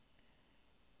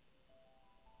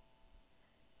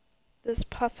 This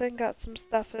puffin got some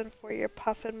stuffin' for your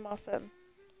puffin muffin.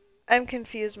 I'm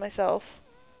confused myself.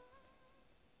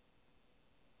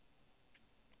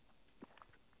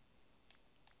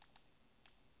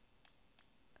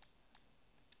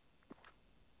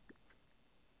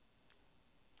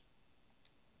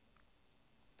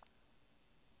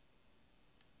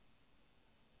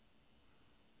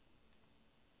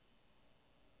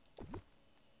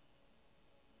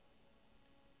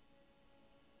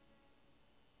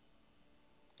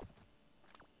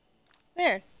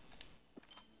 There.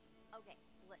 Okay,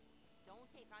 listen.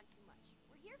 Don't take on too much.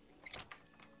 We're here for you.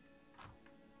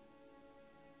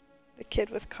 The kid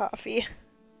with coffee.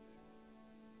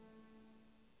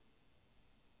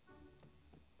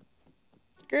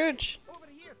 Scrooge. Over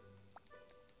here.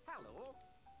 Hello.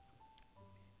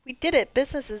 We did it.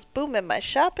 Business is booming. My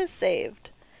shop is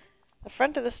saved. The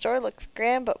front of the store looks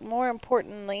grand, but more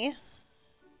importantly,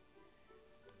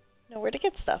 nowhere to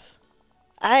get stuff.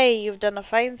 Aye, you've done a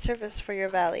fine service for your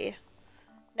valley.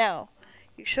 Now,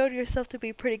 you showed yourself to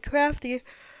be pretty crafty,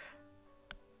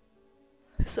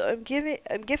 so I'm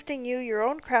gifting you your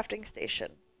own crafting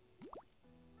station.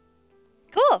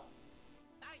 Cool.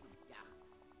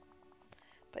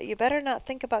 But you better not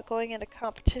think about going into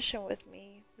competition with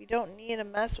me. We don't need a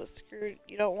mess with Scrooge.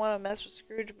 You don't want to mess with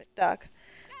Scrooge McDuck.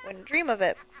 Wouldn't dream of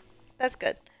it. That's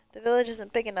good. The village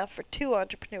isn't big enough for 2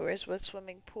 entrepreneurs with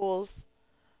swimming pools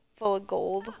full of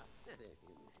gold.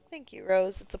 Thank you,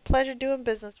 Rose. It's a pleasure doing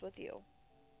business with you.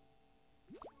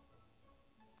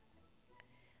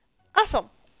 Awesome.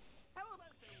 How about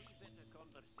a wee bit of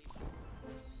conversation?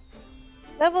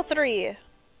 Level 3.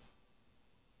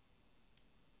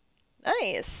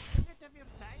 Nice. Bit of your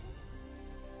time?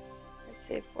 Let's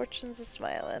see. Fortunes of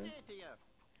Smiling. Say to you.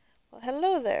 Well,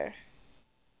 hello there.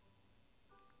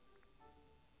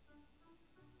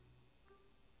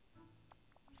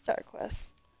 Star Quest.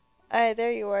 Aye,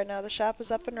 there you are now. The shop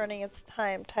is up and running. It's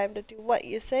time. Time to do what,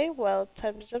 you say? Well,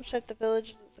 time to jumpstart the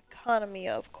village's economy,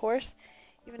 of course.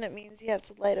 Even it means you have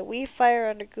to light a wee fire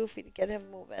under Goofy to get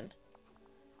him moving.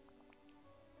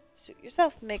 Suit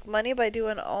yourself. Make money by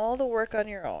doing all the work on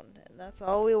your own. And that's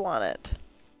all we wanted.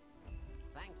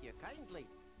 Thank you kindly.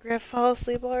 Griff fall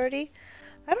asleep already?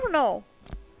 I don't know.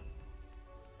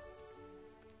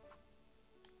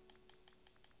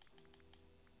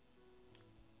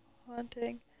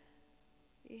 Haunting.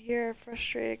 You hear a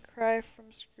frustrated cry from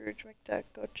Scrooge McDuck.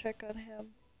 Go check on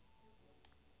him.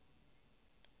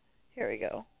 Here we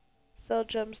go. Sell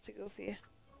gems to Goofy.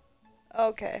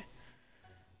 Okay.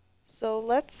 So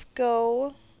let's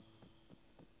go.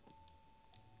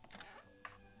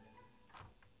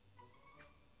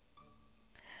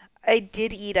 I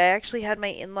did eat. I actually had my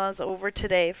in-laws over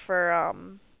today for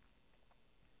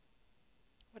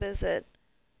what is it?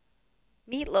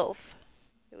 Meatloaf.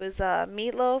 It was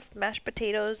meatloaf, mashed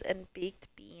potatoes, and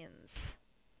baked beans.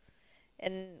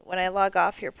 And when I log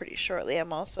off here pretty shortly,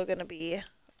 I'm also gonna be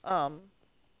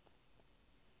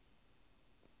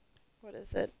what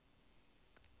is it?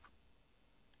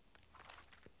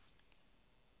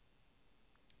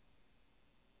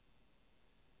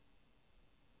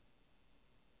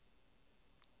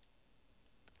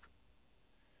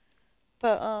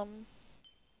 But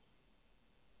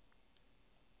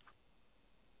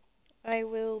I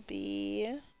will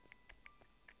be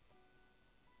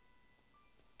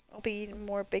I'll be eating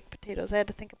more baked potatoes. I had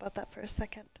to think about that for a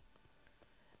second.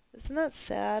 Isn't that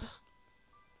sad?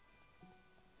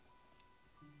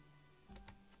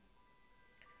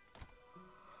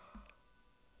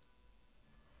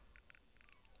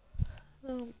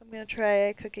 I'm gonna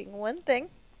try cooking one thing.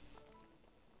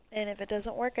 And if it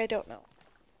doesn't work, I don't know.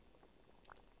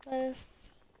 Lettuce.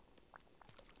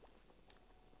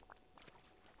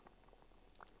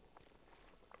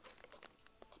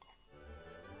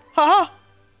 Haha!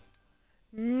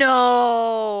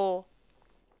 No!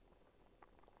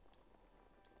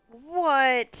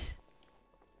 What?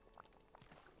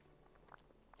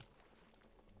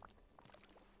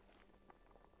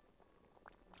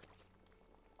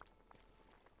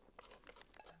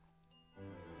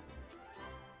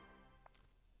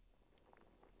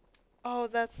 Oh,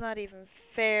 that's not even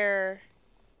fair.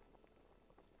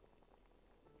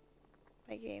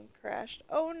 My game crashed.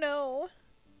 Oh no!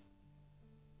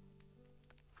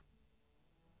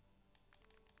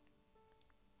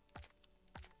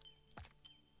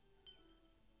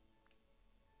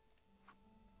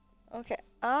 Okay,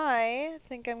 I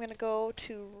think I'm gonna go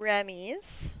to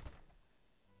Remy's.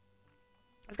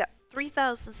 I've got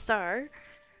 3,000 star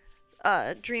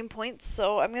dream points,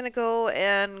 so I'm gonna go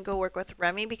work with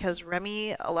Remy because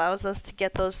Remy allows us to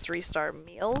get those 3-star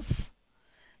meals.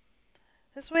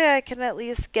 This way I can at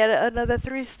least get another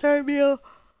 3-star meal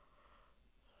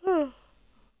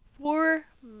for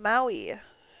Maui.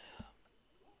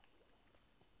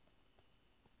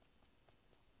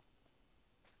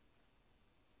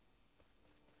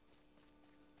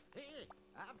 Hey,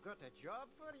 I've got a job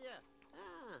for you.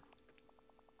 Ah.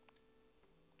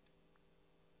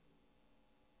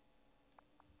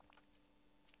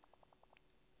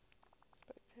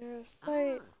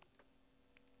 Parasite.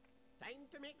 Time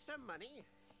to make some money.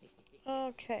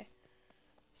 Okay.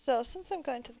 So, since I'm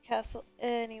going to the castle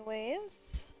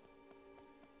anyways,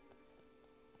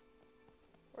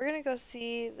 we're gonna go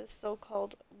see the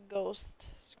so-called ghost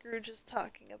Scrooge is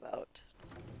talking about.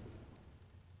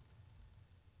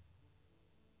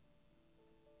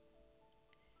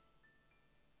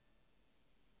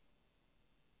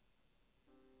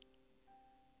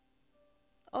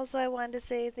 Also, I wanted to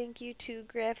say thank you to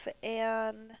Griff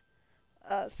and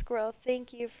Squirrel.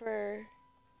 Thank you for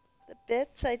the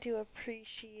bits. I do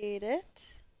appreciate it.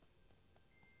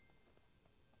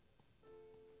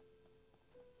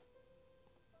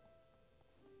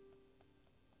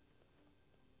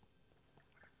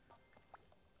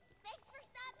 Thanks for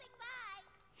stopping by.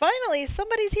 Finally,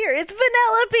 somebody's here. It's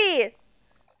Vanellope!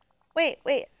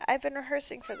 Wait. I've been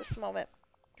rehearsing for this moment.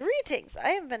 Greetings, I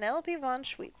am Vanellope von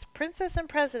Schweetz, Princess and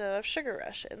President of Sugar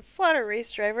Rush and Slaughter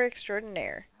Race Driver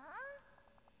Extraordinaire. Huh?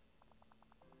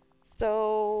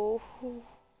 So, who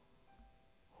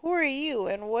are you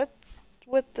and what's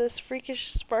with this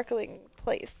freakish sparkling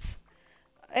place?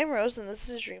 I'm Rose and this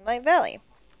is Dreamlight Valley.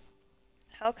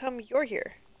 How come you're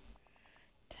here?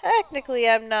 Technically,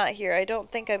 I'm not here. I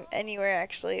don't think I'm anywhere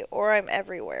actually, or I'm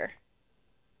everywhere.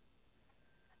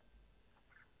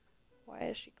 Why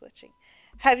is she glitching?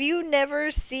 Have you never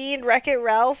seen Wreck-It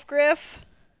Ralph, Griff?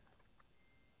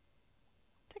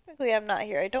 Technically, I'm not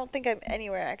here. I don't think I'm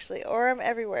anywhere, actually. Or I'm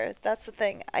everywhere. That's the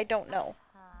thing. I don't know.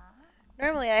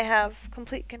 Normally, I have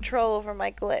complete control over my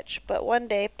glitch. But one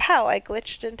day, pow, I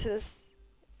glitched into this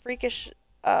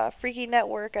freaky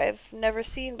network I've never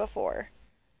seen before.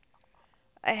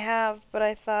 I have, but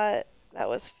I thought that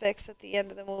was fixed at the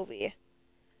end of the movie.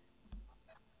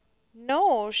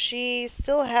 No, she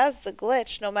still has the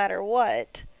glitch no matter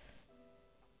what.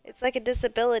 It's like a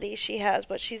disability she has,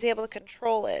 but she's able to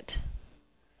control it.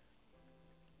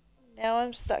 Now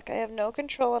I'm stuck. I have no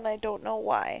control and I don't know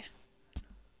why.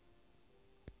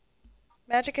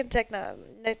 Magic and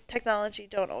technology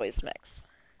don't always mix.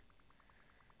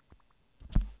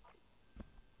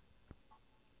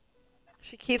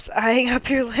 She keeps eyeing up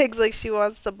your legs like she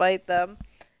wants to bite them.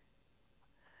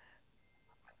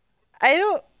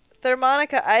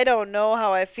 Thermonica, I don't know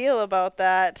how I feel about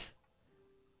that.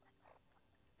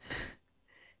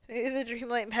 Maybe the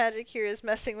Dreamlight magic here is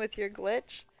messing with your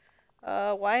glitch.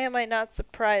 Why am I not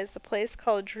surprised? A place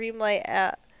called Dreamlight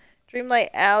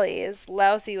Alley is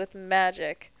lousy with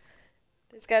magic.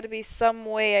 There's got to be some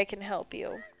way I can help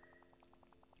you.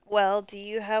 Well, do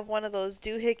you have one of those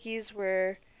doohickeys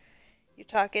where you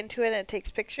talk into it and it takes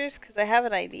pictures? Because I have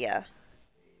an idea.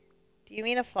 Do you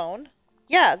mean a phone?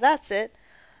 Yeah, that's it.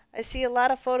 I see a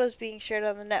lot of photos being shared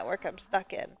on the network I'm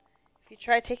stuck in. If you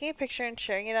try taking a picture and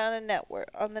sharing it on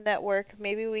the network,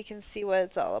 maybe we can see what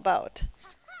it's all about.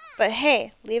 But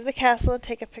hey, leave the castle and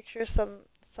take a picture of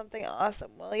something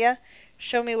awesome, will ya?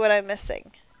 Show me what I'm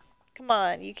missing. Come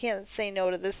on, you can't say no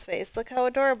to this face. Look how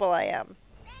adorable I am.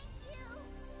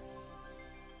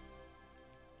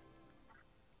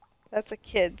 That's a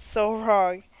kid. So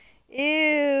wrong.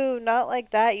 Ew, not like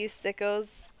that, you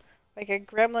sickos. Like a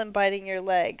gremlin biting your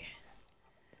leg.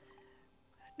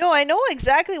 No, I know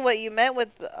exactly what you meant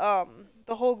with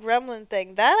the whole gremlin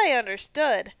thing. That I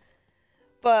understood.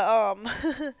 But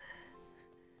I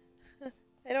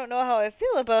don't know how I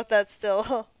feel about that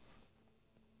still.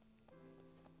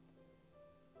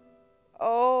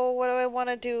 Oh, what do I want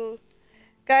to do?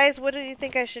 Guys, what do you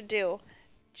think I should do?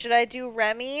 Should I do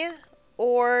Remy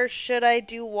or should I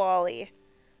do Wally?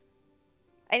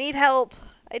 I need help.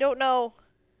 I don't know.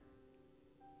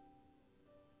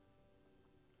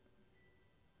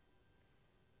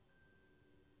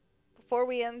 Before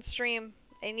we end stream,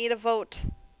 I need a vote.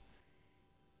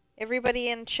 Everybody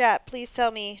in chat, please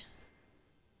tell me.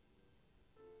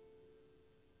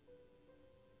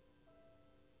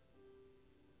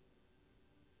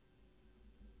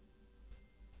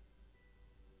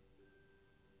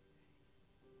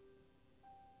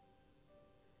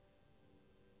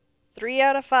 Three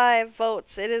out of 5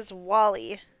 votes. It is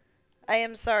Wally. I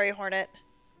am sorry, Hornet.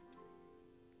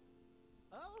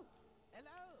 Oh,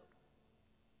 hello.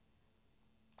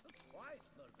 Quite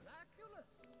miraculous.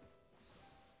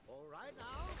 All right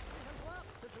now, we have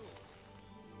work to do.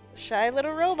 Shy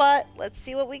little robot. Let's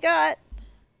see what we got.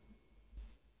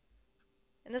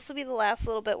 And this will be the last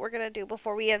little bit we're going to do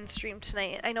before we end stream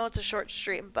tonight. I know it's a short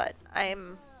stream, but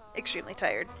I'm extremely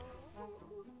tired.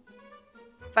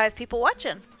 5 people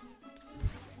watching.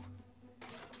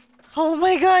 Oh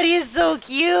my god, he is so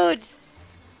cute!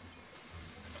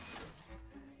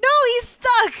 No, he's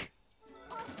stuck!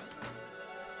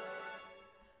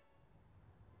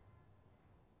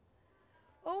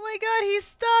 Oh my god, he's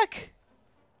stuck!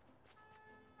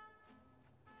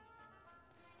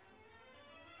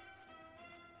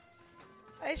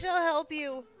 I shall help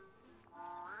you.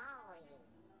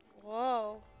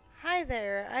 Whoa. Hi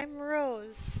there, I'm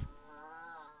Rose.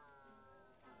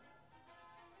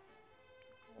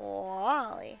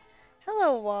 Wally.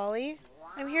 Hello, Wally.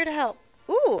 I'm here to help.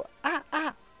 Ooh,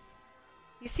 ah.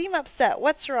 You seem upset.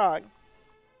 What's wrong?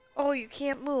 Oh, you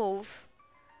can't move.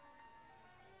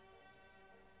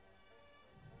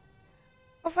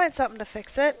 I'll find something to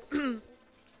fix it.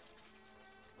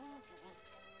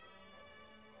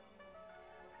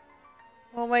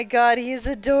 Oh my god, he's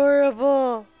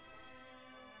adorable.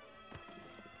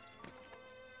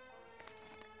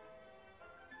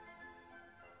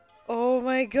 Oh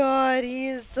my god, he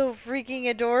is so freaking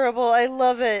adorable. I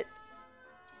love it.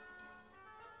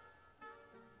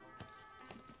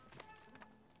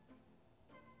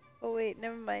 Oh wait,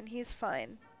 never mind. He's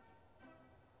fine.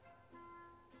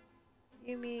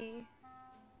 Yumi,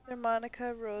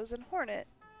 Monica, Rose, and Hornet.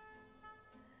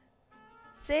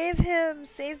 Save him!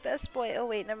 Save Best Boy. Oh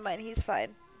wait, never mind. He's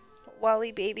fine.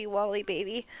 Wally baby, Wally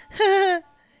baby.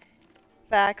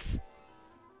 Facts.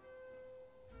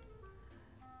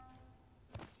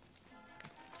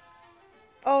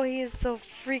 Oh, he is so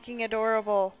freaking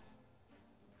adorable.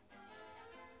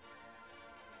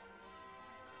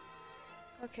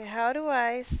 Okay, how do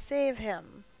I save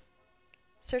him?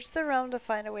 Search the realm to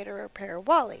find a way to repair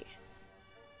Wally.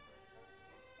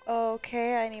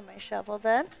 Okay, I need my shovel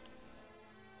then.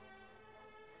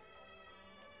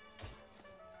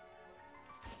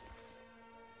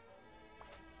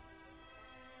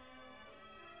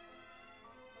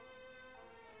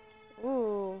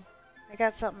 Ooh, I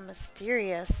got something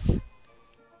mysterious.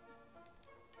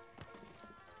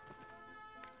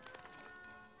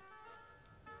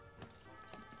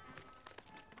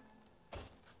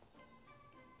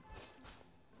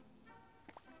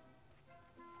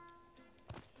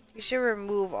 We should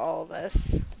remove all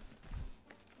this.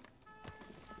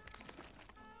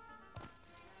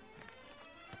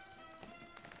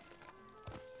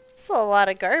 It's a lot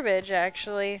of garbage,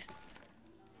 actually.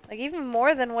 Like, even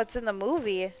more than what's in the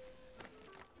movie.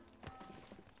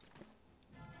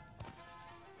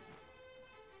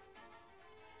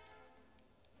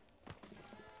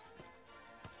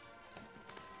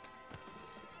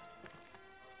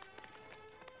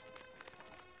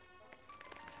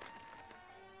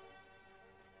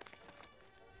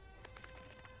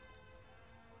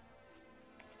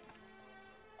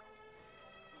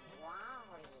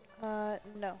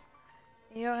 No.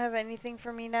 You don't have anything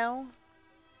for me now?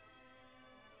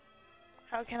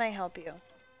 How can I help you?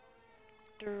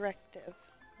 Directive.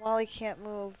 Wally can't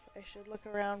move. I should look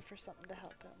around for something to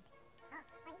help him.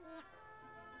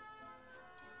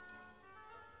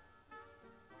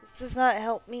 This does not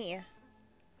help me.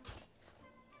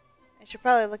 I should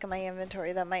probably look at my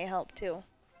inventory. That might help too.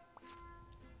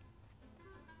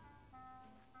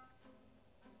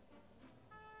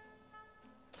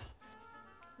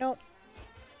 Nope.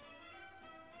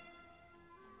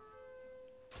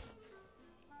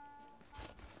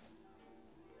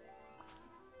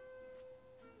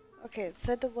 Okay, it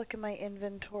said to look in my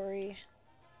inventory.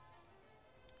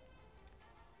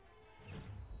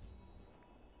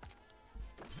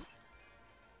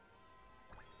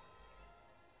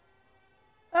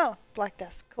 Oh, black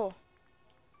desk. Cool.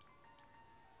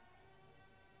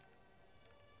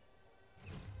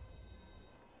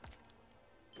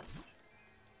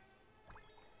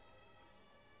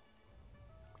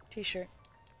 T-shirt.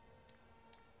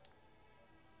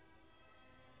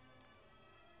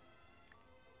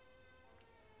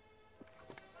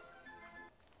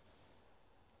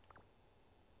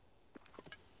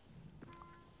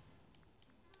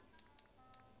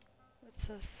 What's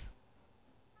this?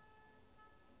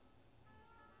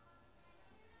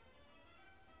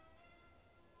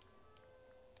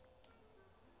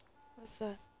 What's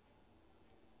that?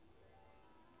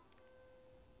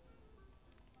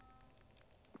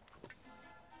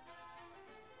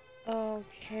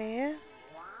 Okay.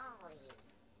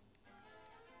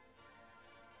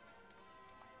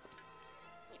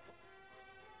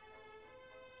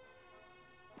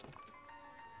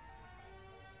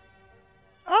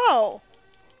 Oh!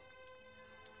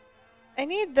 I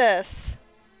need this.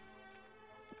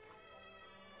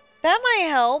 That might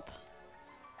help.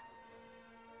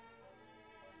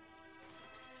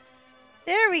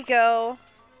 There we go.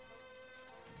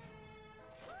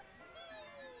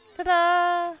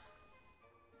 Ta-da!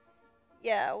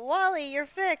 Yeah, Wally, you're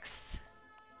fixed.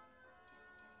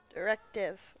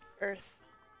 Directive. Earth.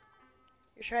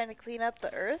 You're trying to clean up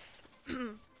the earth?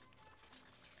 Would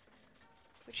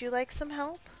you like some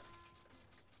help?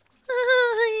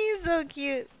 He's so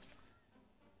cute.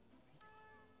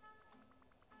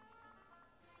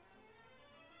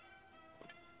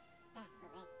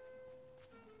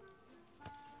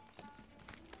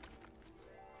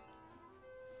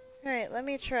 Alright, let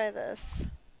me try this.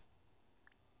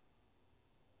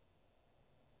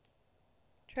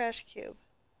 Trash cube.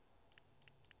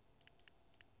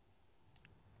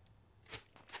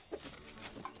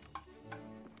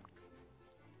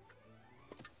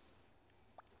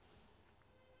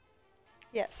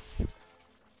 Yes.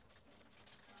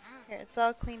 Here, it's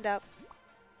all cleaned up.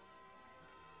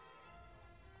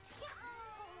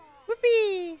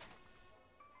 Whoopee!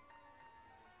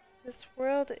 This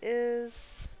world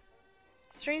is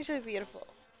strangely beautiful.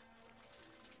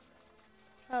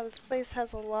 Wow, this place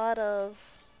has a lot of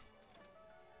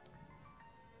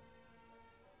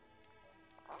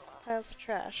piles of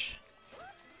trash.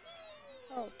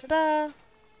 Oh, ta-da!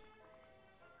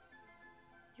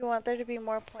 You want there to be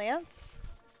more plants?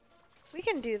 We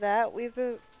can do that.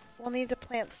 We'll need to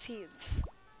plant seeds.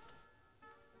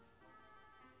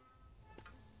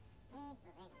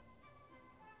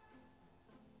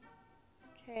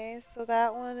 Okay, so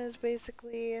that one is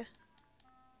basically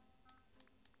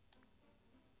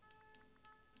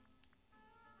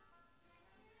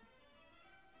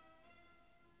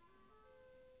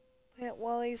plant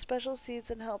Wally's special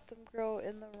seeds and help them grow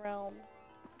in the realm.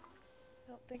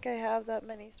 I don't think I have that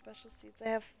many special seeds. I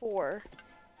have 4.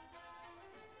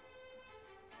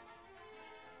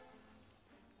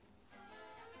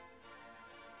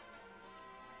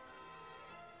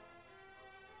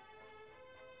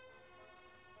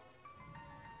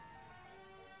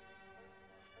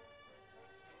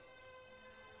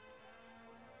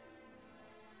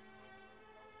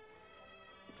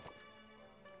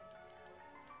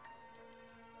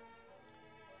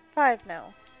 Five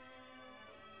now.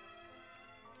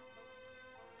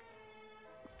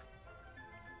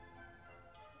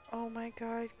 Oh my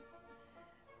god.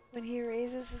 When he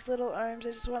raises his little arms,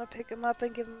 I just want to pick him up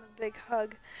and give him a big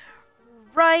hug.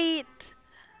 Right!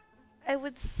 I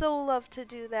would so love to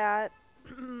do that.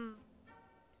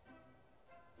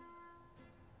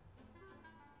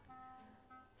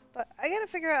 But I gotta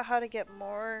figure out how to get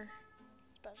more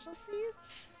special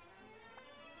seeds.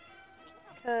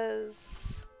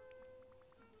 Because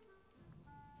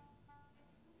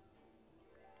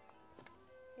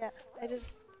yeah, I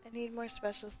need more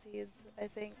special seeds, I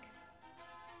think.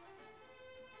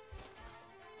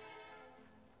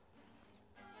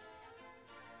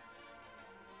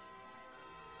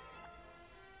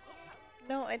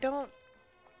 No, I don't.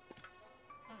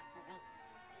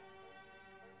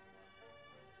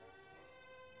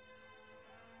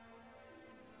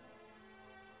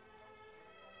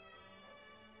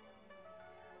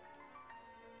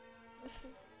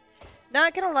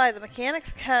 Not gonna lie, the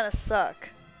mechanics kind of suck.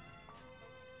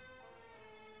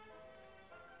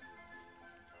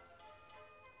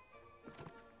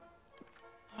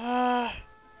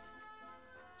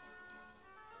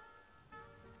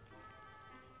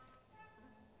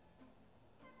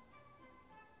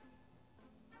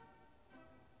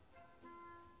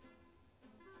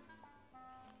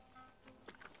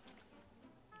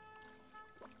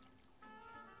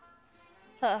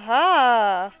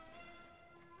 Haha!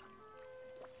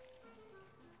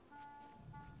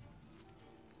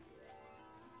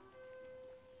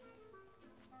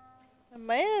 I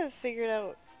might have figured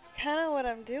out kind of what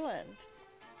I'm doing.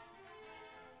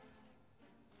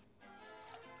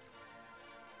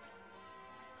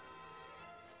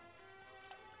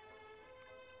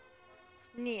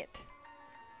 Neat.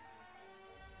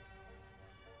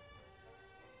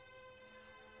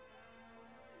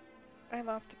 I'm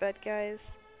off to bed,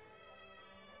 guys.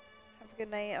 Have a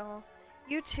good night, all.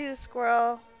 You too,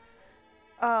 Squirrel.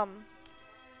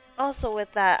 Also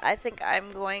with that, I think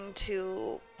I'm going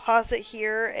to pause it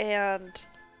here and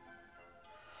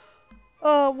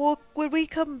when we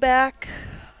come back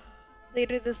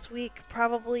later this week,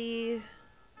 probably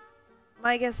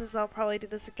my guess is I'll probably do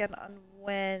this again on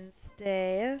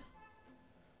Wednesday.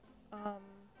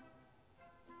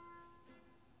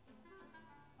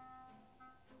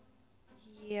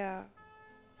 Yeah.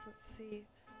 So let's see.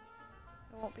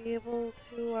 I won't be able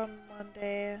to on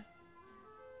Monday.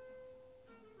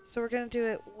 So we're going to do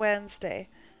it Wednesday.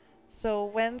 So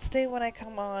Wednesday when I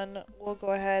come on, we'll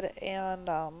go ahead and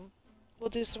we'll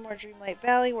do some more Dreamlight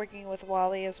Valley, working with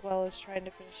Wally, as well as trying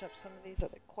to finish up some of these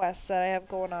other quests that I have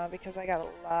going on, because I got a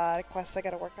lot of quests I got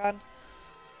to work on.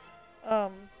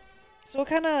 So we'll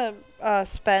kind of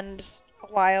spend a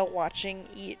while watching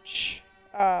each,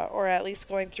 or at least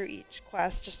going through each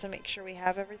quest just to make sure we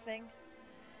have everything.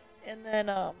 And then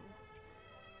I'll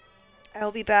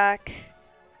be back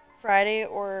Friday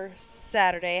or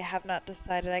Saturday. I have not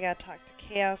decided. I gotta talk to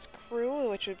Chaos Crew,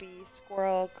 which would be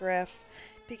Squirrel, Griff,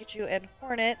 Pikachu, and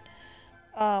Hornet,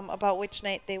 about which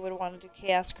night they would want to do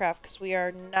Chaos Craft, because we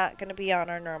are not going to be on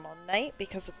our normal night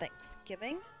because of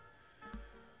Thanksgiving.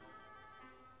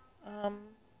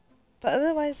 But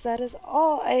otherwise, that is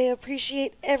all. I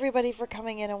appreciate everybody for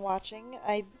coming in and watching.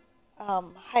 I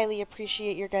highly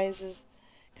appreciate your guys'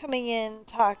 coming in,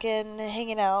 talking,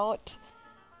 hanging out.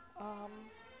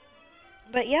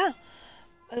 But yeah,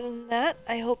 other than that,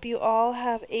 I hope you all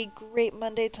have a great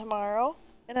Monday tomorrow,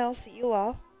 and I'll see you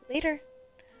all later.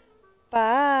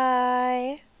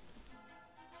 Bye!